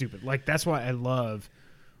so stupid. Like that's why I love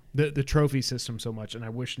the trophy system so much, and I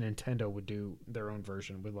wish Nintendo would do their own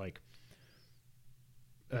version with like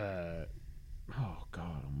oh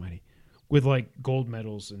God Almighty, with like gold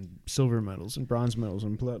medals and silver medals and bronze medals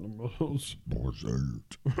and platinum medals.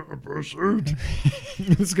 Pursuit.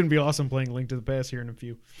 This is gonna be awesome playing Link to the Past here in a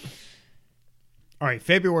few. All right,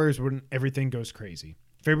 February is when everything goes crazy.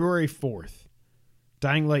 February 4th,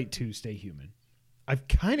 Dying Light 2: Stay Human. I've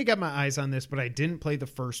kind of got my eyes on this, but I didn't play the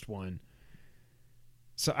first one,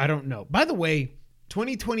 so I don't know. By the way,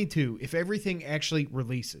 2022, if everything actually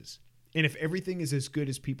releases, and if everything is as good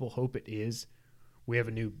as people hope it is, we have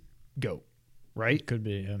a new GOAT, right? Could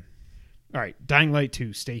be. All right, Dying Light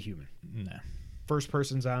 2: Stay Human. No.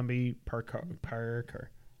 First-person zombie,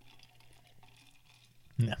 Parker.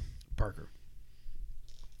 No.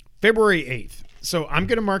 February 8th. So I'm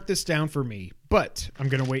going to mark this down for me, but I'm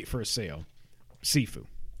going to wait for a sale. Sifu.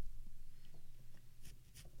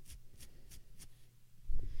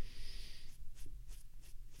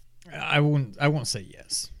 I won't say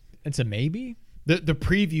yes. It's a maybe. The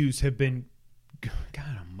previews have been, God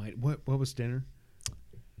almighty, what was dinner?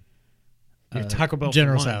 Taco Bell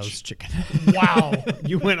General for lunch. Tso's chicken. Wow,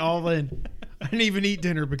 you went all in. I didn't even eat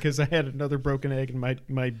dinner because I had another broken egg and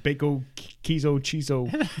my bacon queso chiso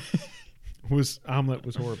omelet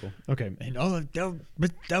was horrible. Okay.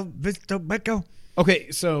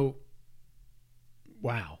 Okay, so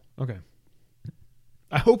wow. Okay.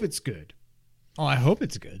 I hope it's good. Oh, I hope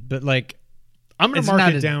it's good, but like, I'm going It's to mark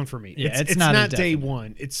not it a- down for me. yeah, it's it's not a not day definite.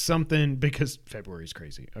 one. It's something because February is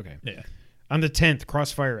crazy. Okay. yeah, On the 10th,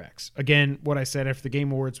 Crossfire X. Again, what I said after the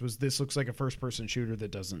Game Awards was this looks like a first-person shooter that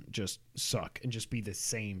doesn't just suck and just be the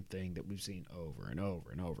same thing that we've seen over and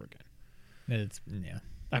over and over again. it's yeah.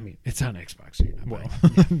 I mean, it's on Xbox. So you're not Well,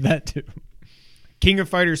 buying. that too. King of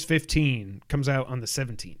Fighters 15 comes out on the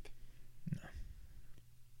 17th.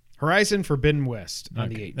 Horizon Forbidden West on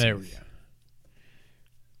the 18th. There we go.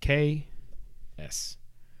 KS.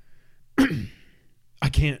 I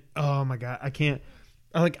can't. Oh my god, I can't.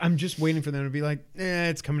 I'm just waiting for them to be like,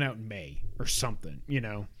 it's coming out in May or something. You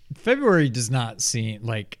know, February does not seem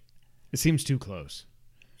like. it seems too close.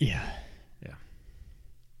 Yeah. Yeah.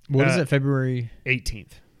 What is Uh, it? February.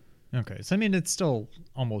 18th. Okay, so I mean, it's still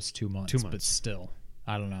almost 2 months. 2 but months. still,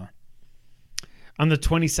 I don't know. On the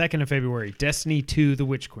 22nd of February, Destiny 2: The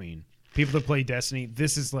Witch Queen. People that play Destiny,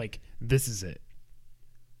 this is it.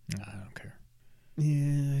 I don't care.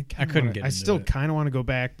 Yeah, I couldn't get I into still it. kind of want to go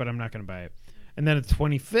back, but I'm not going to buy it. And then the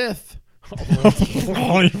 25th.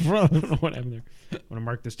 What happened there? I want to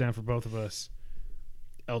mark this down for both of us.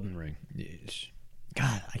 Elden Ring. Yeesh.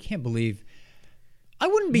 God, I can't believe. I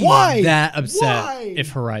wouldn't be Why? that upset Why? if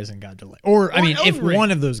Horizon got delayed, or I Or mean, if Elden Ring.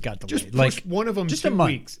 one of those got delayed, Just push like one of them just 2 a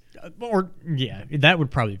month, weeks. Or yeah, that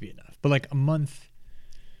would probably be enough. But like a month,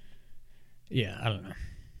 yeah, I don't know.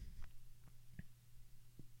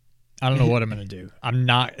 I don't know what I'm gonna do. I'm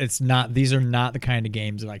not. It's not. These are not the kind of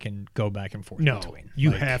games that I can go back and forth No, between. you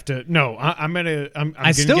Like, have to. No, I'm gonna. I'm I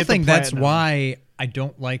gonna still get the think that's platinum. why I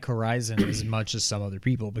don't like Horizon as much as some other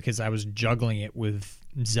people, because I was juggling it with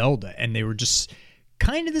Zelda, and they were just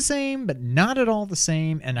kind of the same, but not at all the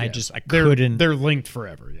same. And I They're, couldn't. They're linked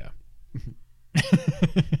forever. Yeah.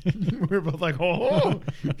 We're both like, oh.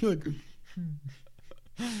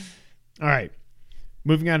 All right.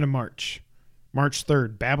 Moving on to March. March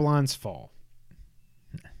 3rd, Babylon's Fall.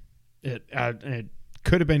 It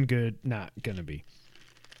could have been good, not gonna be.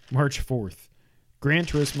 March 4th, Gran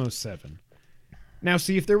Turismo 7. Now,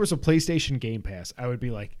 see, if there was a PlayStation Game Pass, I would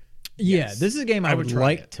be like, yeah, yes, this is a game I would try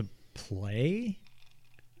like it. to play,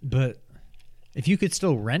 but if you could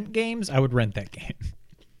still rent games, I would rent that game.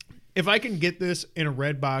 If I can get this in a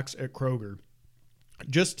red box at Kroger,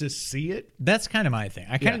 just to see it, That's kind of my thing.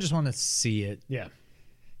 I kind Yeah. of just want to see it. yeah.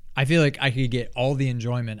 I feel like I could get all the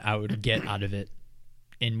enjoyment I would get out of it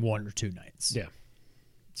in 1 or 2 nights. Yeah.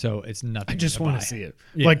 So it's nothing. I just to want buy. to see it.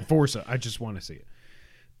 Yeah. Like Forza, I just want to see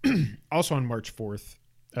it. Also on March 4th,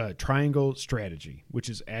 Triangle Strategy, which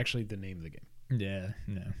is actually the name of the game. Yeah,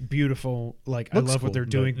 no. Beautiful. Like, Looks I love what cool, they're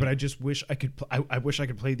but, doing, but yeah. I just wish I could. I wish I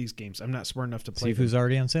could play these games. I'm not smart enough to play See who's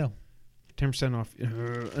already on sale. 10% off.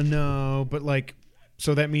 No, but like,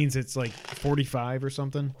 so that means it's like 45 or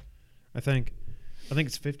something. I think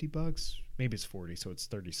it's $50. Maybe it's 40, so it's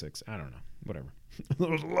 36. I don't know. Whatever. That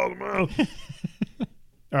was a lot of money.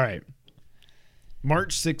 All right.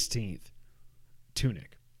 March 16th,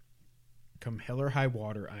 Tunic. Come hell or high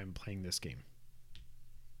water, I am playing this game.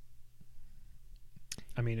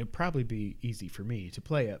 I mean, it'd probably be easy for me to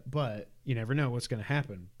play it, but you never know what's going to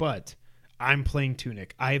happen. But I'm playing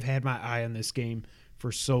Tunic. I've had my eye on this game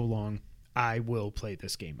for so long. I will play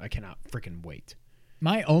this game. I cannot freaking wait.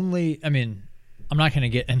 I'm not going to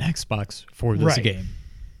get an Xbox for this Right. game,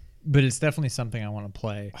 but it's definitely something I want to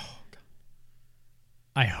play. Oh,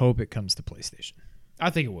 I hope it comes to PlayStation, I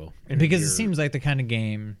think it will. In a because it year. seems like the kind of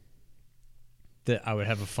game that I would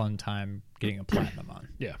have a fun time getting a platinum on.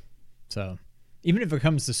 Yeah. So even if it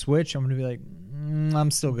comes to Switch, I'm going to be like,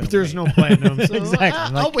 I'm still going to But there's wait. no platinum. So Exactly.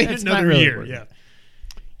 I'm I'll like, wait it's not another really year. worth Yeah.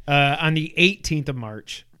 it. On the 18th of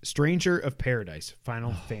March, Stranger of Paradise,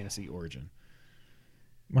 Final Fantasy Origin.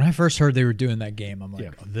 When I first heard they were doing that game, I'm like, Yeah.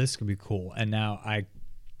 oh, this could be cool. And now I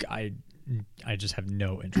just have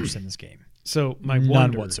no interest in this game. So my None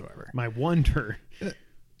wonder, whatsoever. My wonder,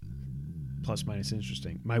 plus minus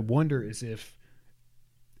interesting. My wonder is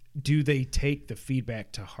do they take the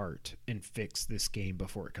feedback to heart and fix this game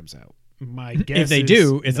before it comes out? My guess If they is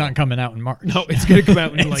do, it's no. not coming out in March. No, it's going to come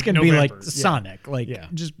out in It's like going to be like November. Yeah. Sonic. Like, Yeah.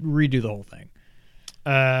 just redo the whole thing.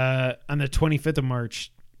 On the 25th of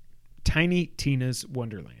March, Tiny Tina's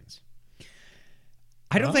Wonderlands.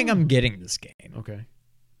 I don't think I'm getting this game, Okay.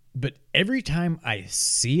 but every time I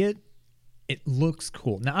see it, it looks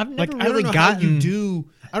cool. Now I've Like never I don't really know how gotten. you do.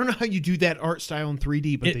 I don't know how you do that art style in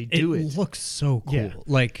 3D, but they do it. It looks so cool. Yeah.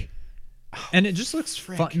 Like, and it just looks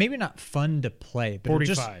frick. fun. Maybe not fun to play, but it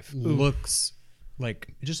just 45. Ooh. looks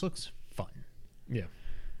like it just looks fun. Yeah.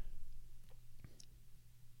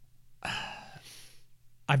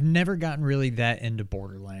 I've never gotten really that into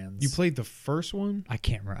Borderlands. You played the first one? I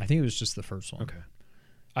can't remember. I think it was just the first one. Okay.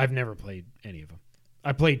 I've never played any of them.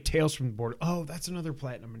 I played Tales from the Border. Oh, that's another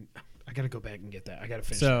platinum. I got to go back and get that. I got to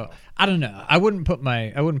finish it So off. I don't know. I wouldn't put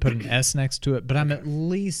an S next to it, but I'm at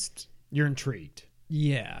least You're intrigued.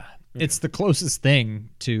 yeah. It's the closest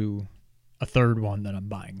thing to a third one that I'm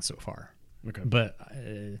buying so far. Okay. But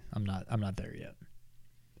I'm not there yet.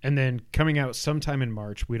 And then coming out sometime in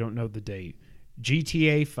March, we don't know the date,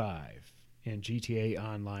 GTA 5 and GTA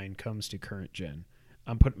Online comes to current gen.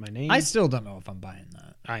 I'm putting my name. I still don't know if I'm buying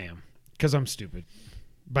that. I am, because I'm stupid.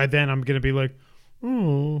 By then, I'm going to be like,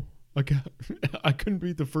 oh, I couldn't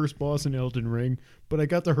beat the first boss in Elden Ring, but I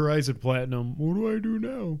got the Horizon Platinum. What do I do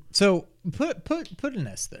now? So put an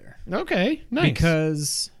S there. Okay, nice.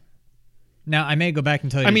 Because now I may go back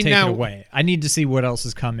and tell you I to mean, take now- it away. I need to see what else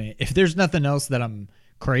is coming. If there's nothing else that I'm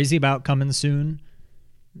crazy about coming soon,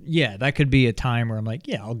 yeah, that could be a time where I'm like,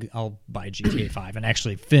 yeah, I'll buy GTA 5 and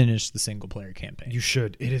actually finish the single player campaign. You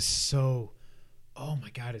should. It is so. Oh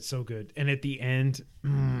my god, it's so good. And at the end,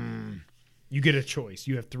 you get a choice.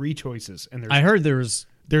 You have 3 choices, and I heard there's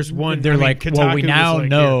one. they're I mean, like, Kotaku well, we was now like,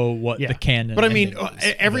 know yeah. what Yeah. the canon. But I mean, ending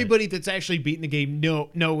is, everybody that's actually beaten the game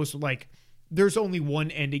knows like there's only one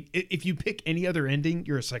ending. If you pick any other ending,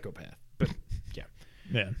 you're a psychopath. But yeah.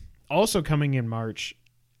 yeah. Also coming in March,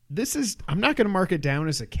 this is, I'm not going to mark it down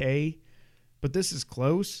as a K, but this is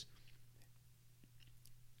close.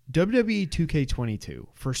 WWE 2K22.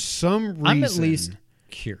 For some reason, I'm at least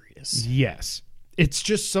curious. yes, it's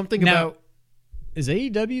just something Now- about. Is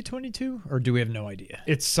AEW 22 or do we have no idea?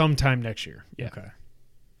 It's sometime next year. Yeah. Okay.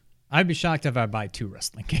 I'd be shocked if I buy 2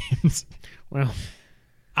 wrestling games. Well,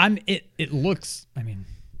 It looks, I mean,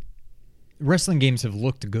 wrestling games have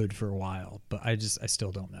looked good for a while, but I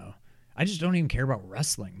still don't know. I just don't even care about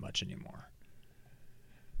wrestling much anymore.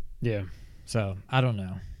 yeah. So, I don't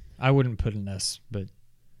know. I wouldn't put an S, but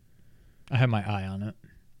I have my eye on it.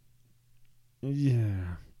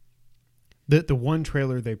 Yeah. The one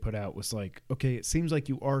trailer they put out was like, okay, it seems like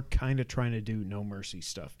you are kind of trying to do No Mercy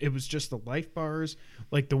stuff. It was just the life bars,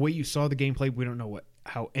 like the way you saw the gameplay. We don't know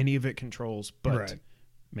how any of it controls, but Right.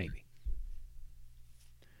 maybe.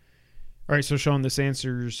 All right, so Sean, this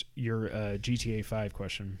answers your GTA 5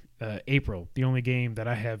 question. April, the only game that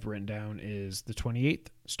I have written down is the 28th,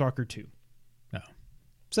 Stalker 2. No.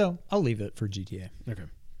 So, I'll leave it for GTA. Okay.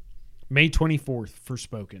 May 24th,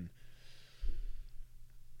 Forspoken.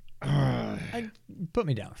 Put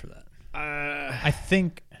me down for that. Uh, I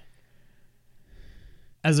think,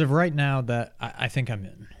 as of right now, that I think I'm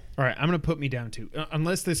in. All right, I'm going to put me down too.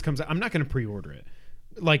 Unless this comes out, I'm not going to pre-order it.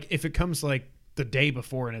 Like, if it comes, like, the day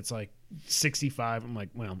before and it's, like, 65, I'm like,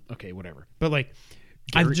 well, okay, whatever. But, like...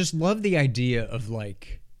 I just love the idea of,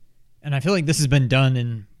 like... And I feel like this has been done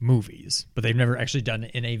in movies, but they've never actually done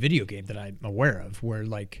it in a video game that I'm aware of, where,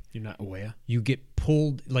 like... You're not aware? You get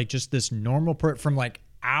pulled, like, just this normal... from, like,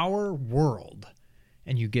 our world,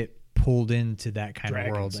 and you get pulled into that kind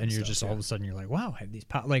Dragons of world, and and you're stuff, just yeah. all of a sudden, you're like, wow, I have these...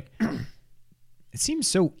 like... It seems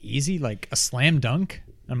so easy, like a slam dunk.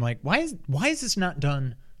 I'm like, why is this not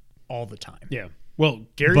done all the time? Yeah. Well,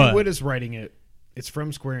 Gary But- Wood is writing it. It's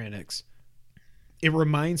from Square Enix. It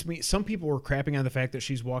reminds me... Some people were crapping on the fact that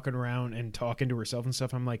she's walking around and talking to herself and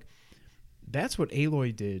stuff. I'm like, that's what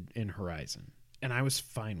Aloy did in Horizon. And I was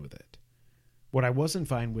fine with it. What I wasn't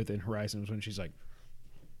fine with in Horizon was when she's like...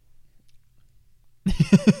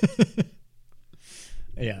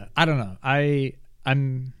 Yeah, I don't know.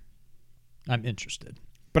 I'm interested.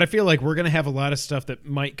 But I feel like we're going to have a lot of stuff that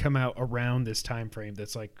might come out around this time frame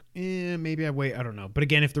that's like, maybe I wait. I don't know. But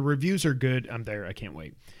again, if the reviews are good, I'm there. I can't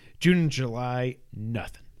wait. June and July,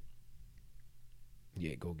 nothing.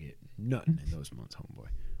 Yeah, go get nothing in those months, homeboy.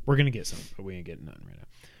 We're going to get some, but we ain't getting nothing right now.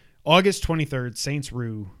 August 23rd, Saints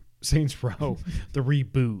Row, the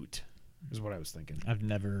reboot is what I was thinking. I've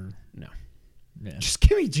never. No. Yeah. Just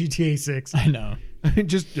give me GTA 6. I know.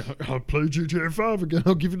 I'll play GTA 5 again.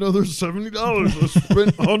 I'll give you another $70.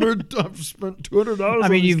 I've spent $200. I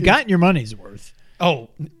mean, you've gotten your money's worth. Oh,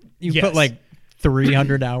 You've yes. put like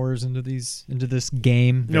 300 hours into this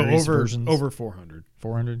game. No, various over versions. 400.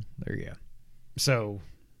 400. There you go. So,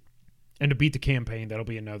 and to beat the campaign, that'll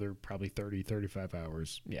be another probably 30, 35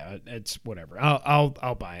 hours. Yeah, it's whatever.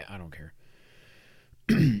 I'll buy it. I don't care.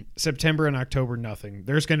 September and October, nothing.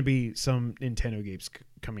 There's going to be some Nintendo games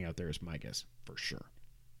coming out there, is my guess for sure.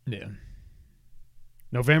 Yeah.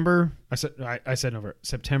 November, I said November.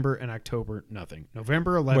 September and October, nothing.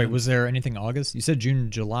 November 11th. Wait, was there anything August? You said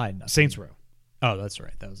June, July. Nothing. Saints Row. Oh, that's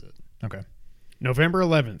right. That was it. Okay. November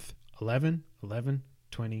 11th. 11, 11,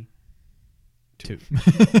 20. 2.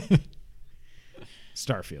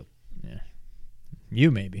 Starfield. Yeah. You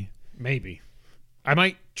maybe. Maybe. I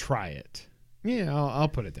might try it. Yeah, I'll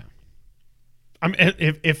put it down.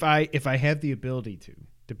 If I have the ability to,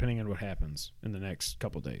 depending on what happens in the next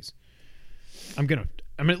couple days, I'm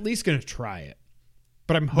at least gonna try it.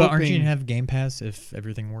 But I'm hoping. But aren't you gonna have Game Pass if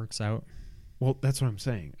everything works out? Well, that's what I'm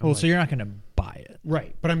saying. So you're not gonna buy it,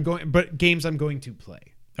 right? But games I'm going to play.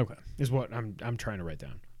 Okay. Is what I'm trying to write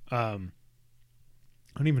down.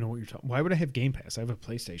 I don't even know what you're talking. Why would I have Game Pass? I have a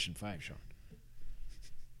PlayStation 5, Sean.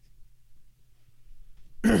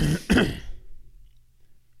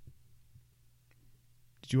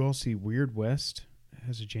 Did you all see Weird West? It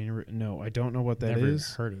has a January. No, I don't know what that Never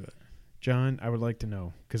is. heard of it. John, I would like to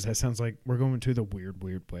know because that sounds like we're going to the Weird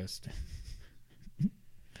West.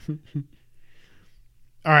 All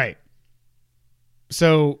right.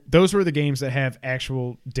 So those were the games that have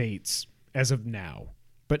actual dates as of now.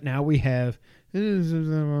 But now we have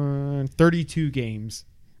 32 games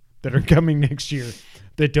that are coming next year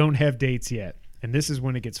that don't have dates yet. And this is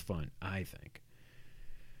when it gets fun, I think.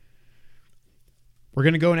 We're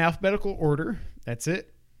going to go in alphabetical order. That's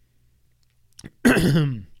it.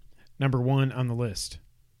 Number 1 on the list.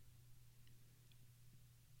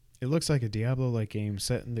 It looks like a Diablo-like game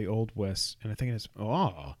set in the Old West. And I think it's...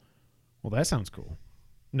 Oh, well, that sounds cool.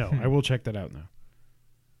 No, I will check that out now.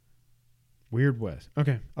 Weird West.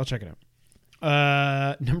 Okay, I'll check it out.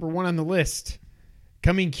 Number 1 on the list.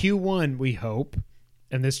 Coming Q1, we hope.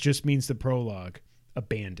 And this just means the prologue.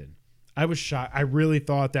 Abandon. I was shocked. I really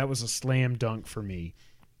thought that was a slam dunk for me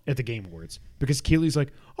at the Game Awards. Because Keely's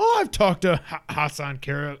like, oh, I've talked to Hasan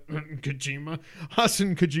Kojima.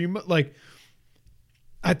 Like,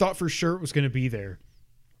 I thought for sure it was going to be there.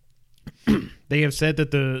 They have said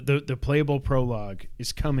that the playable prologue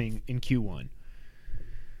is coming in Q1.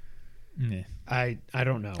 Yeah. I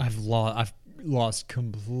don't know. I've lost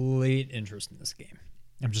complete interest in this game.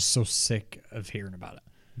 I'm just so sick of hearing about it.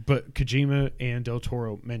 But Kojima and Del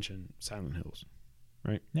Toro mentioned Silent Hills,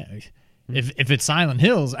 right? Yeah. If it's Silent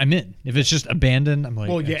Hills, I'm in. If it's just Abandoned, I'm like...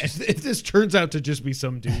 Well, yeah, if this turns out to just be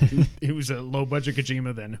some dude who's a low-budget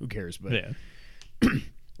Kojima, then who cares? But yeah. We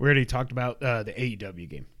already talked about the AEW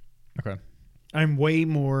game. Okay. I'm way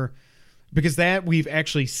more... Because that, we've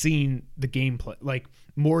actually seen the gameplay, like,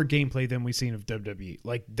 more gameplay than we've seen of WWE.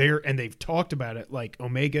 Like, they've talked about it, like,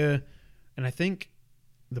 Omega, and I think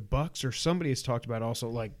the Bucks or somebody has talked about also,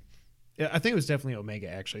 like, I think it was definitely Omega,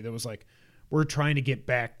 actually, that was like, we're trying to get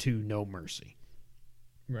back to No Mercy.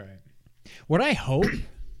 Right. What I hope,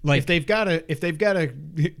 like, if they've got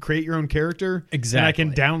to create your own character, exactly,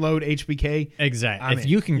 and I can download HBK. Exactly. If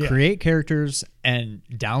you can create characters and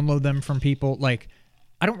download them from people, like,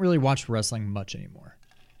 I don't really watch wrestling much anymore.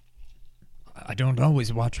 I don't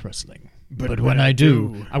always watch wrestling, but when I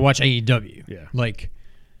do, I watch AEW. Yeah. Like,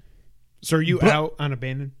 so are you out on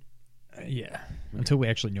Abandon? Yeah. Until we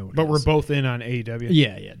actually know what But it we're is. both in on AEW?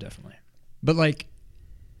 Yeah, definitely. But, like,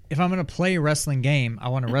 if I'm going to play a wrestling game, I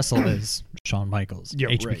want to wrestle as Shawn Michaels,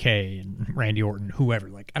 HBK, and Randy Orton, whoever.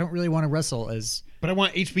 Like, I don't really want to wrestle as... But I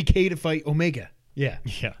want HBK to fight Omega. Yeah.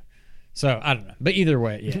 Yeah. So, I don't know. But either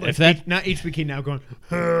way, yeah. Like, if that... Not HBK now going...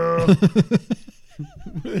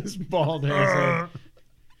 His bald head.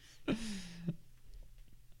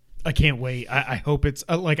 I can't wait. I hope it's...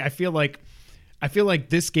 I feel like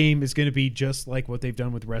this game is going to be just like what they've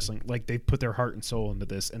done with wrestling. Like, they've put their heart and soul into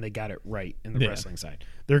this, and they got it right in the wrestling side.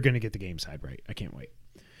 They're going to get the game side right. I can't wait.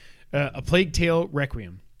 A Plague Tale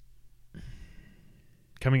Requiem.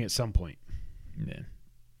 Coming at some point. Yeah.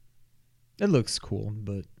 It looks cool,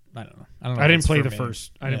 but I don't know. I didn't play the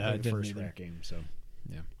first. I didn't play the first either. Rec game, so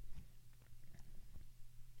yeah.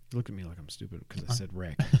 You look at me like I'm stupid because I said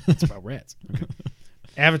Rec. It's about rats. Okay.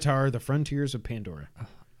 Avatar: The Frontiers of Pandora.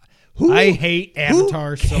 I hate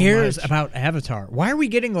Avatar so much. Who cares about Avatar? Why are we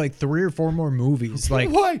getting like 3 or 4 more movies? Like,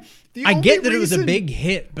 why? I get that it was a big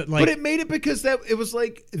hit, but like, but it made it because it was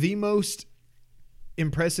like the most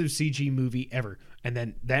impressive CG movie ever, and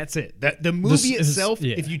then that's it. That the movie itself,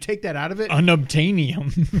 if you take that out of it,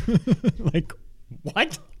 unobtainium. Like,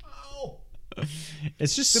 what? Oh.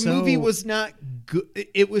 It's just the movie was not good.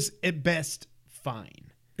 It was at best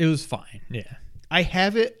fine. It was fine. Yeah. I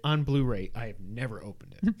have it on Blu-ray. I have never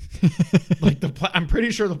opened it. Like I'm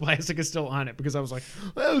pretty sure the plastic is still on it because I was like,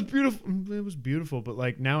 well, that was beautiful. It was beautiful, but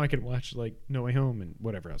like now I can watch like No Way Home and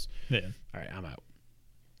whatever else. Yeah. All right, I'm out.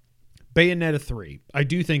 Bayonetta 3. I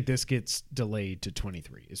do think this gets delayed to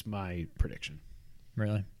 23 is my prediction.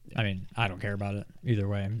 Really? I mean, I don't care about it either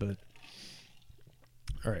way, but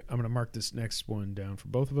All right, I'm going to mark this next one down for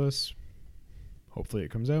both of us. Hopefully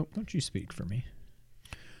it comes out. don't you speak for me.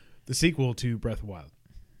 The sequel to Breath of the Wild.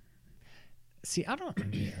 See, I don't.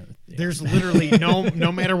 Yeah. There's literally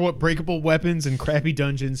no matter what breakable weapons and crappy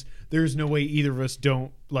dungeons, there's no way either of us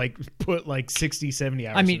don't like put like 60, 70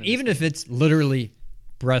 hours. I mean, even if it's literally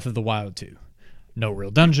Breath of the Wild 2. No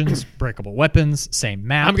real dungeons, breakable weapons, same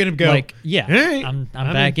map. I'm gonna go. Like, yeah, Hey, I'm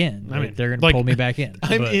back in. I'm in. They're gonna Like, pull me back in.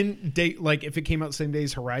 I'm but in date. Like if it came out the same day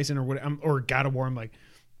as Horizon or what, or God of War, I'm like,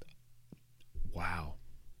 wow.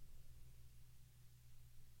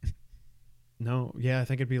 No, yeah, I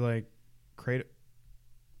think it'd be like, Kratos.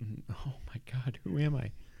 Oh my God, who am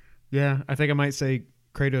I? Yeah, I think I might say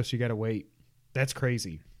Kratos. You gotta wait. That's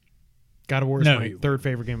crazy. God of War is No, my you third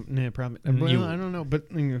favorite game. Nah, probably. Well, I don't know, but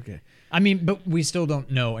okay. I mean, but we still don't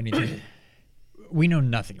know anything. We know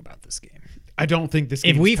nothing about this game. I don't think this.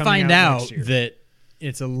 If game's we coming find out out next year. that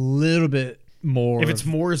it's a little bit more, If it's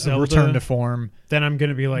more of a Zelda, return to form, then I'm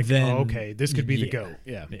gonna be like, then, oh, okay, this could be the yeah. go.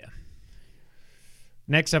 Yeah. Yeah.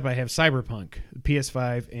 Next up, I have Cyberpunk,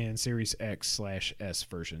 PS5 and Series X/S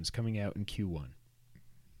versions coming out in Q1.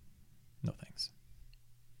 No thanks.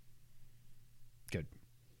 Good.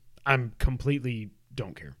 I'm completely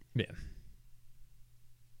don't care. Yeah.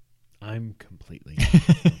 I'm completely.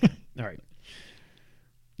 All right.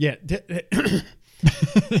 Yeah.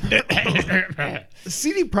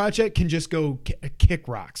 CD Projekt can just go kick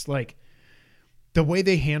rocks. Like the way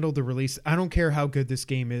they handled the release, I don't care how good this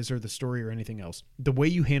game is or the story or anything else. The way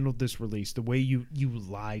you handled this release, the way you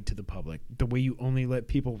lied to the public, the way you only let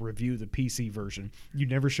people review the PC version. You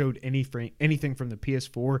never showed anything from the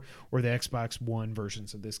PS4 or the Xbox One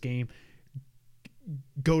versions of this game.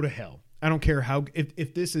 Go to hell. I don't care how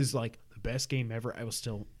if this is like the best game ever, I will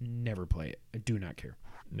still never play it. I do not care.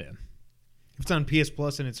 Yeah. If it's on PS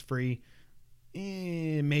Plus and it's free,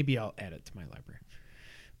 maybe I'll add it to my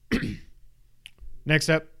library. Next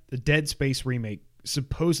up, the Dead Space remake,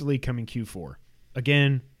 supposedly coming Q4.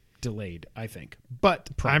 Again, delayed, I think.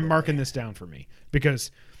 But I'm marking this down for me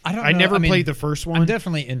because I never played the first one. I'm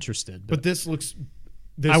definitely interested. but this looks...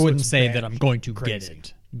 I wouldn't looks say bad, that I'm going to crazy. get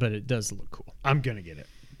it, but it does look cool. I'm going to get it.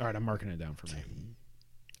 All right, I'm marking it down for me.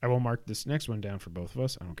 I will mark this next one down for both of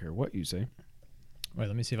us. I don't care what you say. Wait,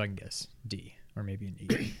 let me see if I can guess. D, or maybe an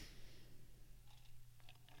E.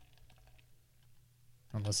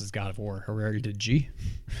 Unless it's God of War. Are we already did G?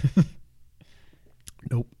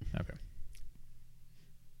 Nope. Okay.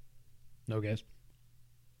 No guess.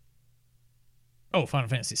 Oh, Final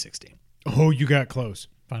Fantasy 16. Oh, you got close.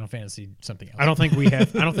 Final Fantasy something else. I don't think we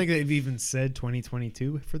have. I don't think they've even said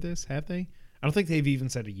 2022 for this, have they? I don't think they've even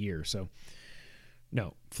said a year. So,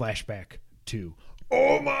 no. Flashback 2.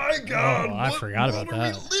 Oh my God! Oh, I forgot about what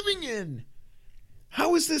are that. we living in?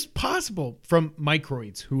 How is this possible? From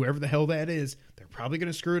Microids, whoever the hell that is, they're probably going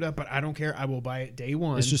to screw it up, but I don't care. I will buy it day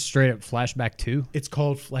one. It's just straight up Flashback 2. It's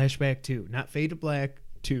called Flashback 2, not Fade to Black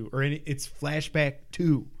 2, or any. It's Flashback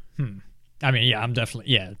 2. I mean, yeah, I'm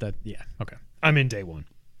definitely okay. I'm in day one.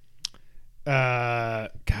 God,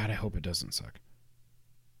 I hope it doesn't suck.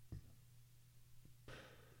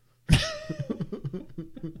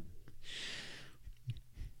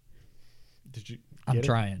 Did you? I'm get it?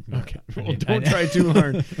 trying. Okay. I Well, mean, don't try too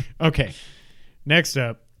hard. Okay. Next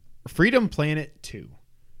up, Freedom Planet 2.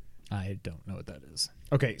 I don't know what that is.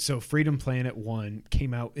 Okay, so Freedom Planet 1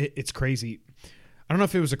 came out. It's crazy. I don't know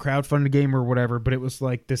if it was a crowdfunded game or whatever, but it was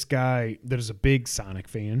like this guy that is a big Sonic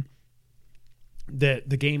fan. The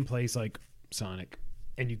game plays like Sonic,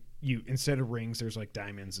 and you instead of rings, there's like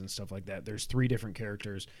diamonds and stuff like that. There's 3 different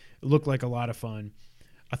characters. It looked like a lot of fun.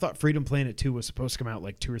 I thought Freedom Planet 2 was supposed to come out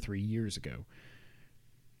like 2 or 3 years ago,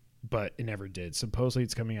 but it never did. Supposedly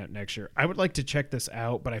it's coming out next year. I would like to check this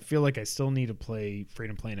out, but I feel like I still need to play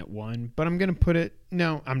Freedom Planet 1, but I'm going to put it...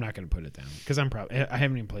 No, I'm not going to put it down because I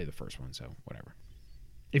haven't even played the first one, so whatever.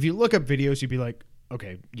 If you look up videos, you'd be like,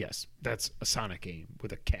 okay, yes, that's a Sonic game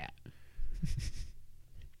with a cat.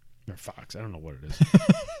 Or fox. I don't know what it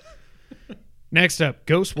is. Next up,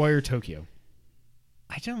 Ghostwire Tokyo.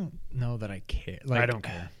 I don't know that I care. I don't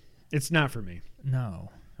care. It's not for me.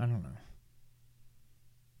 No, I don't know.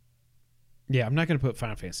 Yeah, I'm not going to put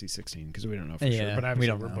Final Fantasy 16 because we don't know for sure. Yeah, But we obviously,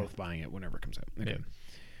 don't we're know. both buying it whenever it comes out. Okay. Yeah.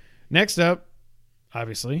 Next up,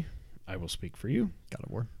 obviously, I will speak for you. God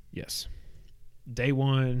of War. Yes. Day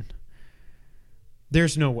one.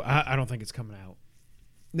 There's no... I don't think it's coming out.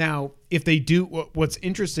 Now, if they do... What's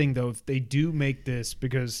interesting, though, if they do make this,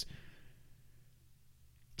 because...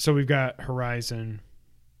 So we've got Horizon,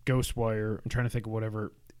 Ghostwire. I'm trying to think of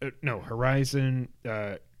whatever... Horizon,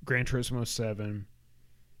 Gran Turismo 7,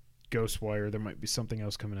 Ghostwire. There might be something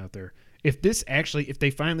else coming out there. If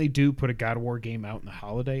they finally do put a God of War game out in the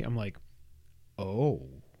holiday, I'm like, oh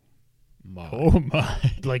my.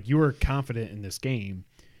 Like, you are confident in this game.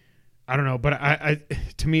 I don't know, but I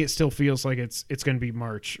to me, it still feels like it's going to be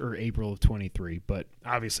March or April of 23, but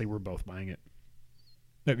obviously we're both buying it.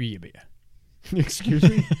 Excuse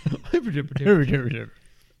me?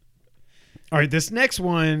 All right, this next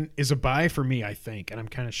one is a buy for me, I think, and I'm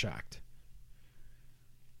kind of shocked.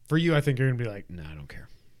 For you, I think you're going to be like, nah, I don't care.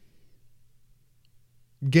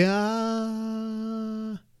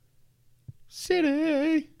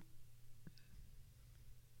 City.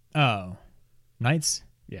 Oh. Knights?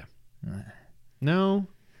 Yeah. No.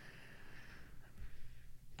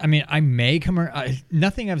 I mean, I may come around.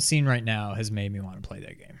 Nothing I've seen right now has made me want to play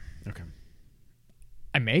that game. Okay.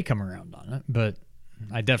 I may come around on it, but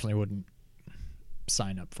I definitely wouldn't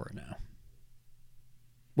sign up for it now.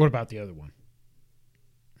 What about the other one?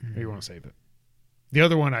 Or you want to save it? The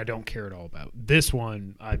other one I don't care at all about. This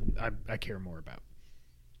one I care more about.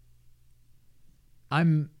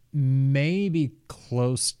 I'm maybe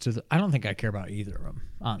close to I don't think I care about either of them,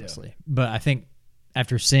 honestly. Yeah. But I think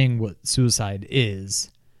after seeing what Suicide is,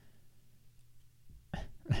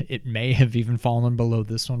 it may have even fallen below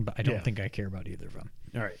this one, but I don't think I care about either of them.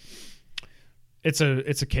 All right. It's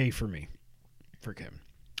a K for me. For Kevin.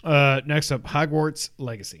 Next up, Hogwarts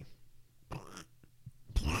Legacy.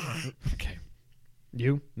 Okay.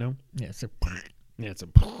 You? No? Yeah, it's a... Next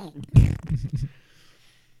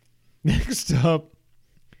up,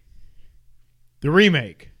 the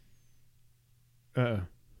remake. OBS?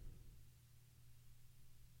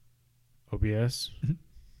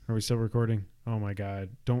 Are we still recording? Oh my God.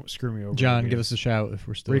 Don't screw me over. John, OBS. Give us a shout if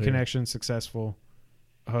we're still Reconnection successful.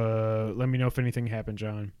 Let me know if anything happened,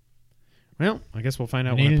 John. Well, I guess we'll find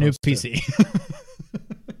out. I need a new PC.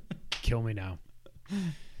 Kill me now.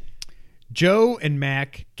 Joe and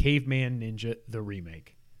Mac Caveman Ninja, the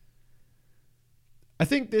remake. I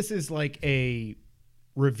think this is like a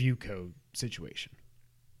review code situation.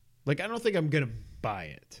 Like, I don't think I'm going to buy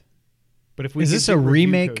it. But if we Is this a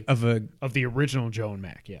remake of the original Joe and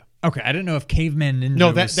Mac? Yeah. Okay, I didn't know if Caveman Ninja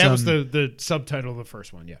No, that was the subtitle of the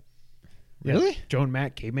first one, yeah. Really? Joe and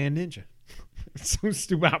Mac Caveman Ninja. It's so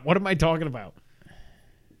stupid. What am I talking about?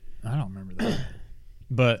 I don't remember that.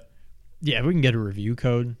 But yeah, if we can get a review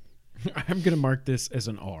code. I'm going to mark this as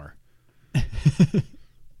an R.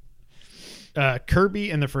 Kirby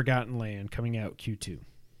and the Forgotten Land coming out Q2.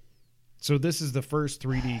 So this is the first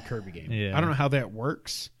 3D Kirby game. Yeah. I don't know how that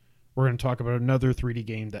works. We're going to talk about another 3D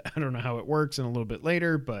game that I don't know how it works in a little bit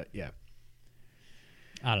later, but yeah.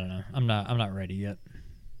 I don't know. I'm not ready yet.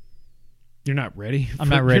 You're not ready? I'm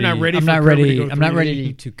not ready. You're not ready. I'm not ready. I'm not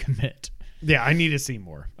ready to commit. Yeah, I need to see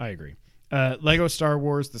more. I agree. Lego Star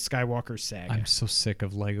Wars: The Skywalker Saga. I'm so sick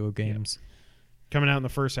of Lego games. Yeah. Coming out in the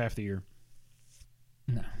first half of the year.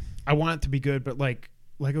 No. I want it to be good, but like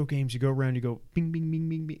Lego games, you go around, you go bing, bing, bing,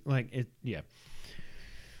 bing, bing. Like it, yeah.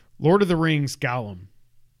 Lord of the Rings Gollum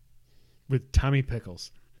with Tommy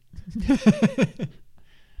Pickles.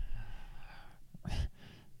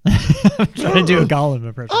 I'm trying to do a Gollum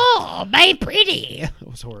impression. Oh, my pretty. That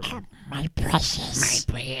was horrible. Oh, my precious.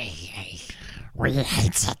 My pretty. We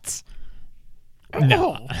hate it.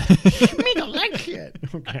 No. Me don't like it.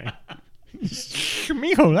 Okay.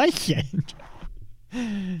 Me don't like it.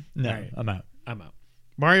 No, Right. I'm out. I'm out.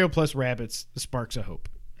 Mario plus Rabbids, The Sparks of Hope.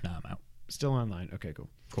 No, I'm out. Still online. Okay, cool.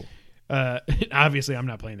 Cool. Obviously, I'm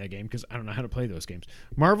not playing that game because I don't know how to play those games.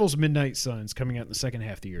 Marvel's Midnight Suns coming out in the second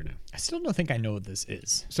half of the year now. I still don't think I know what this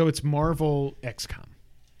is. So it's Marvel XCOM.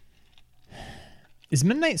 Is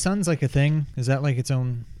Midnight Suns like a thing? Is that like its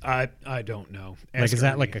own? I don't know. Like, is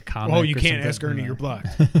that like a comic? Oh, you or can't something? ask Ernie. No. You're blocked.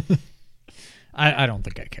 I don't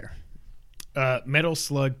think I care. Metal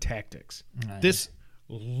Slug Tactics. Nah. This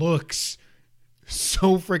looks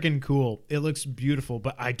so freaking cool. It looks beautiful,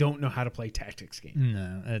 but I don't know how to play tactics games.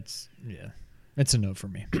 No, it's a no for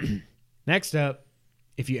me. Next up,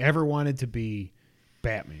 if you ever wanted to be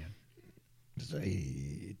Batman,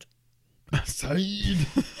 Zaid.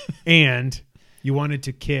 and you wanted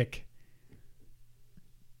to kick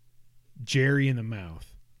Jerry in the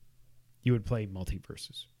mouth, you would play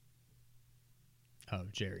Multiverses. Oh,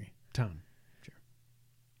 Jerry. Tom. Jerry.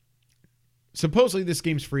 Supposedly this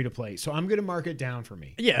game's free to play, so I'm going to mark it down for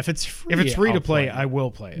me. Yeah, if it's free, If it's free I'll to play, it. I will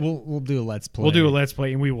play it. We'll do a let's play. We'll do a let's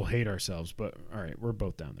play, and we will hate ourselves. But all right, we're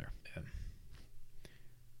both down there. Yeah.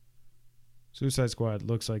 Suicide Squad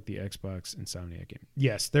looks like the Xbox Insomniac game.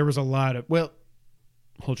 Yes, there was a lot of. Well,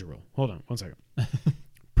 hold your roll. Hold on 1 second.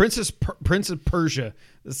 Prince of Persia,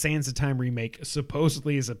 the Sands of Time remake,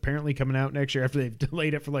 supposedly is apparently coming out next year after they've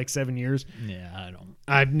delayed it for like 7 years. Yeah,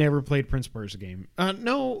 I've never played Prince of Persia game.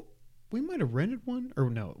 No, we might have rented one, or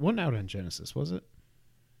no, it wasn't out on Genesis, was it?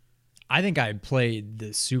 I think I played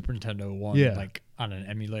the Super Nintendo one like on an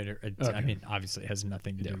emulator. Okay. I mean, obviously it has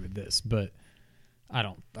nothing to do with this, but I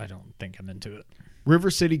don't think I'm into it. River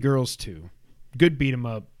City Girls 2. Good beat 'em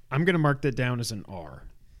up. I'm going to mark that down as an R.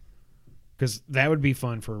 Because that would be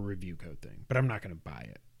fun for a review code thing. But I'm not going to buy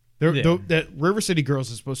it. That River City Girls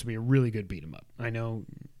is supposed to be a really good beat 'em up. I know.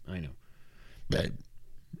 But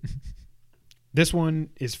this one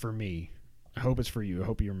is for me. I hope it's for you. I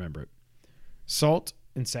hope you remember it. Salt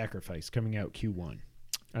and Sacrifice coming out Q1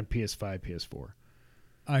 on PS5, PS4.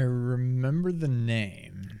 I remember the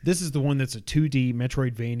name. This is the one that's a 2D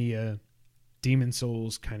Metroidvania, Demon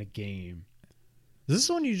Souls kind of game. Is this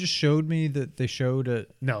the one you just showed me that they showed at...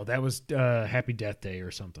 No, that was Happy Death Day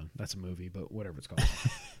or something. That's a movie, but whatever it's called.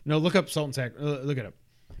 No, look up Salt and Sacrifice. Look it up.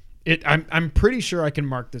 I'm pretty sure I can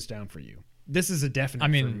mark this down for you. This is a definite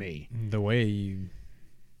for me. The way you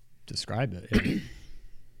describe it. Yeah.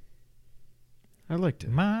 I liked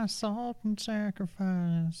it. My salt and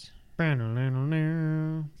sacrifice.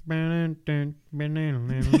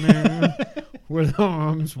 With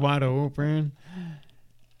arms wide open.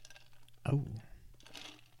 Oh.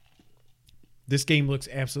 This game looks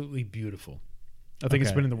absolutely beautiful. I think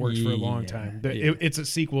it's been in the works for a long time. It's a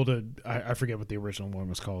sequel to, I forget what the original one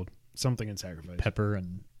was called. Something in Sacrifice. Pepper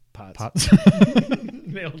and Pots.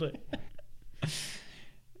 Nailed it.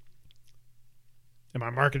 Am I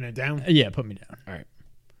marking it down? Yeah, put me down. All right.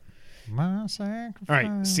 My sacrifice. All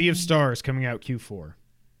right. Sea of Stars coming out Q4.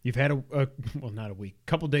 You've had not a week,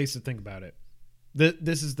 couple days to think about it.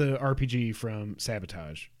 This is the RPG from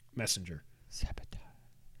Sabotage Messenger. Sabotage.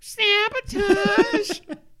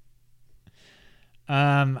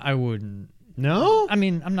 I wouldn't. No, I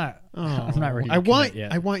mean, I'm not. I'm not ready. To commit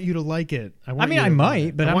yet. I want you to like it. I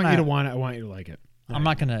might, but I I'm want not, you to want it. I want you to like it. I'm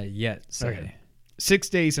not gonna yet say. Okay. 6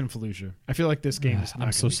 Days in Fallujah. I feel like this game is.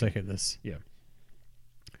 I'm so sick of this. Yeah.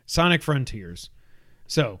 Sonic Frontiers.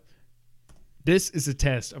 So, this is a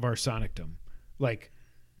test of our Sonicdom. Like,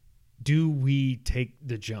 do we take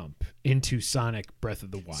the jump into Sonic Breath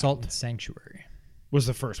of the Wild? Salt and Sanctuary was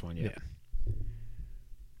the first one, yeah.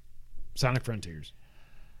 Sonic Frontiers.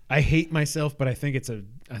 I hate myself, but I think it's a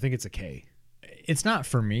K. It's not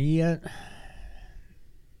for me yet.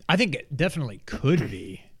 I think it definitely could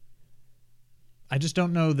be. I just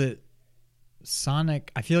don't know that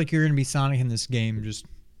Sonic. I feel like you're going to be Sonic in this game, just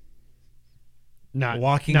not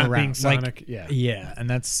walking not around, being Sonic. like, yeah, yeah, and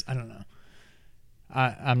that's I don't know.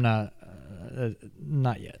 I'm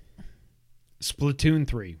not yet. Splatoon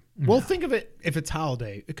 3. No. Well, think of it. If it's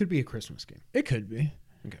holiday, it could be a Christmas game. It could be.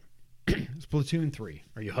 Okay. Splatoon 3.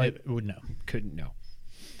 Are you hyped? It would no. Couldn't know.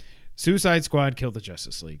 Suicide Squad killed the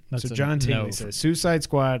Justice League. That's so John Tingley no. says Suicide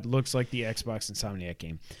Squad looks like the Xbox Insomniac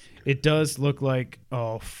game. It does look like,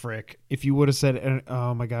 oh frick, if you would have said,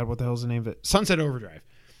 oh my god, what the hell's the name of it? Sunset Overdrive.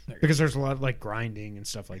 Because there's a lot of like grinding and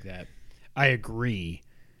stuff like that. I agree.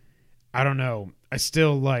 I don't know. I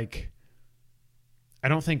still like, I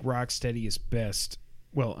don't think Rocksteady is best.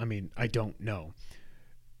 Well, I mean, I don't know.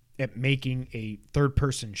 At making a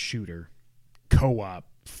third-person shooter, co-op,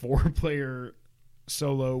 4-player,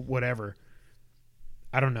 solo, whatever.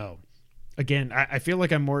 I don't know. Again, I feel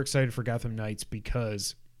like I'm more excited for Gotham Knights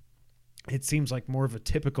because it seems like more of a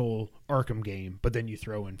typical Arkham game, but then you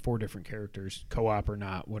throw in 4 different characters, co-op or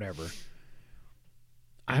not, whatever.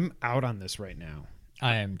 I'm out on this right now.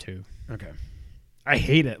 I am too. Okay. I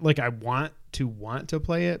hate it. Like, I want to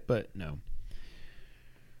play it, but no.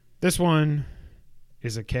 This one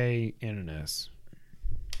is a K and an S.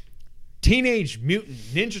 Teenage Mutant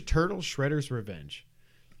Ninja Turtles Shredder's Revenge.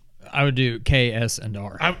 I would do K, S, and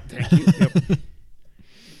R. Thank you. Yep.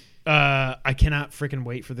 I cannot freaking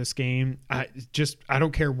wait for this game. I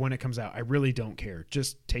don't care when it comes out. I really don't care.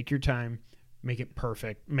 Just take your time, make it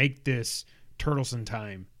perfect. Make this Turtles in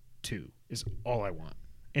Time 2 is all I want.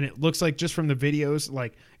 And it looks like just from the videos,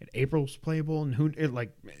 like April's playable, and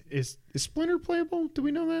is Splinter playable? Do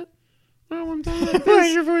we know that? Oh, I'm talking like Why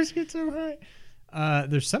this. your voice get so high?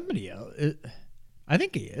 There's somebody else. I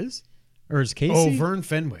think he is, or is Casey? Oh, Vern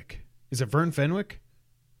Fenwick. Is it Vern Fenwick?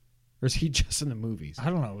 Or is he just in the movies? I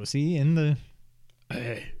don't know. Was he in the?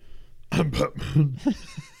 Hey, I'm Batman.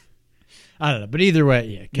 I don't know. But either way,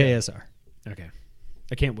 yeah, KSR. Okay.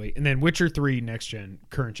 I can't wait. And then Witcher 3 next gen,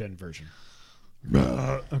 current gen version.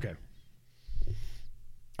 Okay.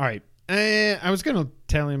 All right. I was going to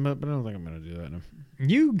tally him up, but I don't think I'm going to do that now.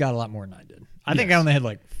 You got a lot more than I did. I think I only had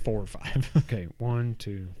like 4 or 5. Okay. 1,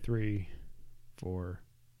 2, 3, 4,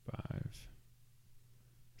 5,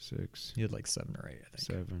 6, You had like 7 or 8, I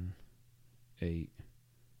think. 7, 8,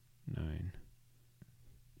 9,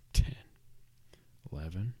 10,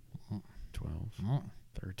 11, 12,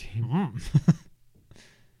 13.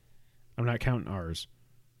 I'm not counting ours.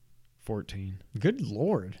 14. Good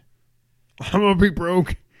Lord. I'm going to be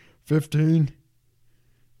broke. 15.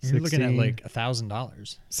 You're looking at 16, like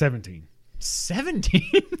 $1,000. 17 17?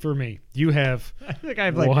 for me. You have I think I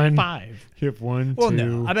have like One. 5. you have 1, Well, 2,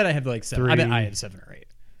 no. I bet I have like 7. I bet 3. I have 7 or 8.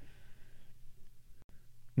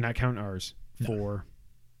 not counting ours. No. 4,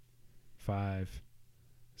 5,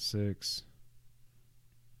 6,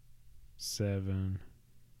 7,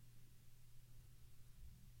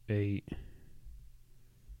 8,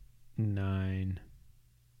 9.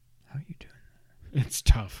 How are you doing? It's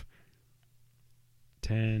tough.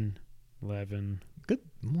 10, 11, Good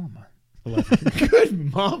mama. 11.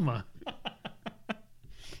 Good mama.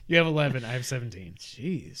 You have 11. I have 17.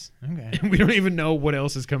 Jeez. Okay. And we don't even know what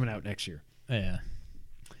else is coming out next year. Yeah.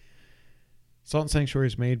 Salt and Sanctuary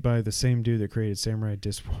is made by the same dude that created Samurai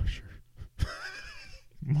Dishwasher.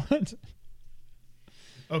 What?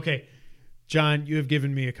 Okay, John, you have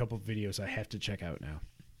given me a couple of videos I have to check out now.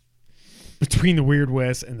 Between the Weird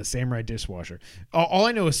West and the Samurai Dishwasher. All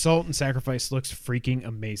I know is Salt and Sacrifice looks freaking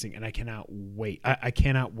amazing, and I cannot wait. I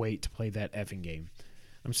cannot wait to play that effing game.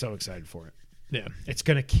 I'm so excited for it. Yeah. It's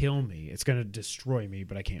going to kill me. It's going to destroy me,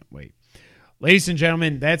 but I can't wait. Ladies and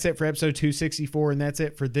gentlemen, that's it for episode 264, and that's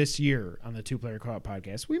it for this year on the Two Player Co-op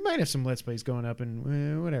podcast. We might have some Let's Plays going up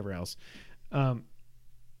and whatever else. Was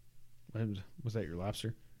that your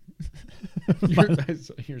lobster?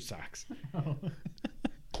 your socks.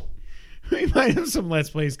 We might have some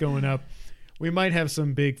Let's Plays going up. We might have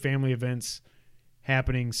some big family events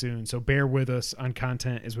happening soon, so bear with us on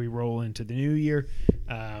content as we roll into the new year.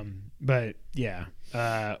 But yeah,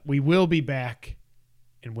 we will be back,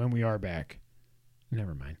 and when we are back,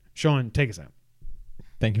 never mind. Sean, take us out.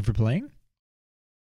 Thank you for playing.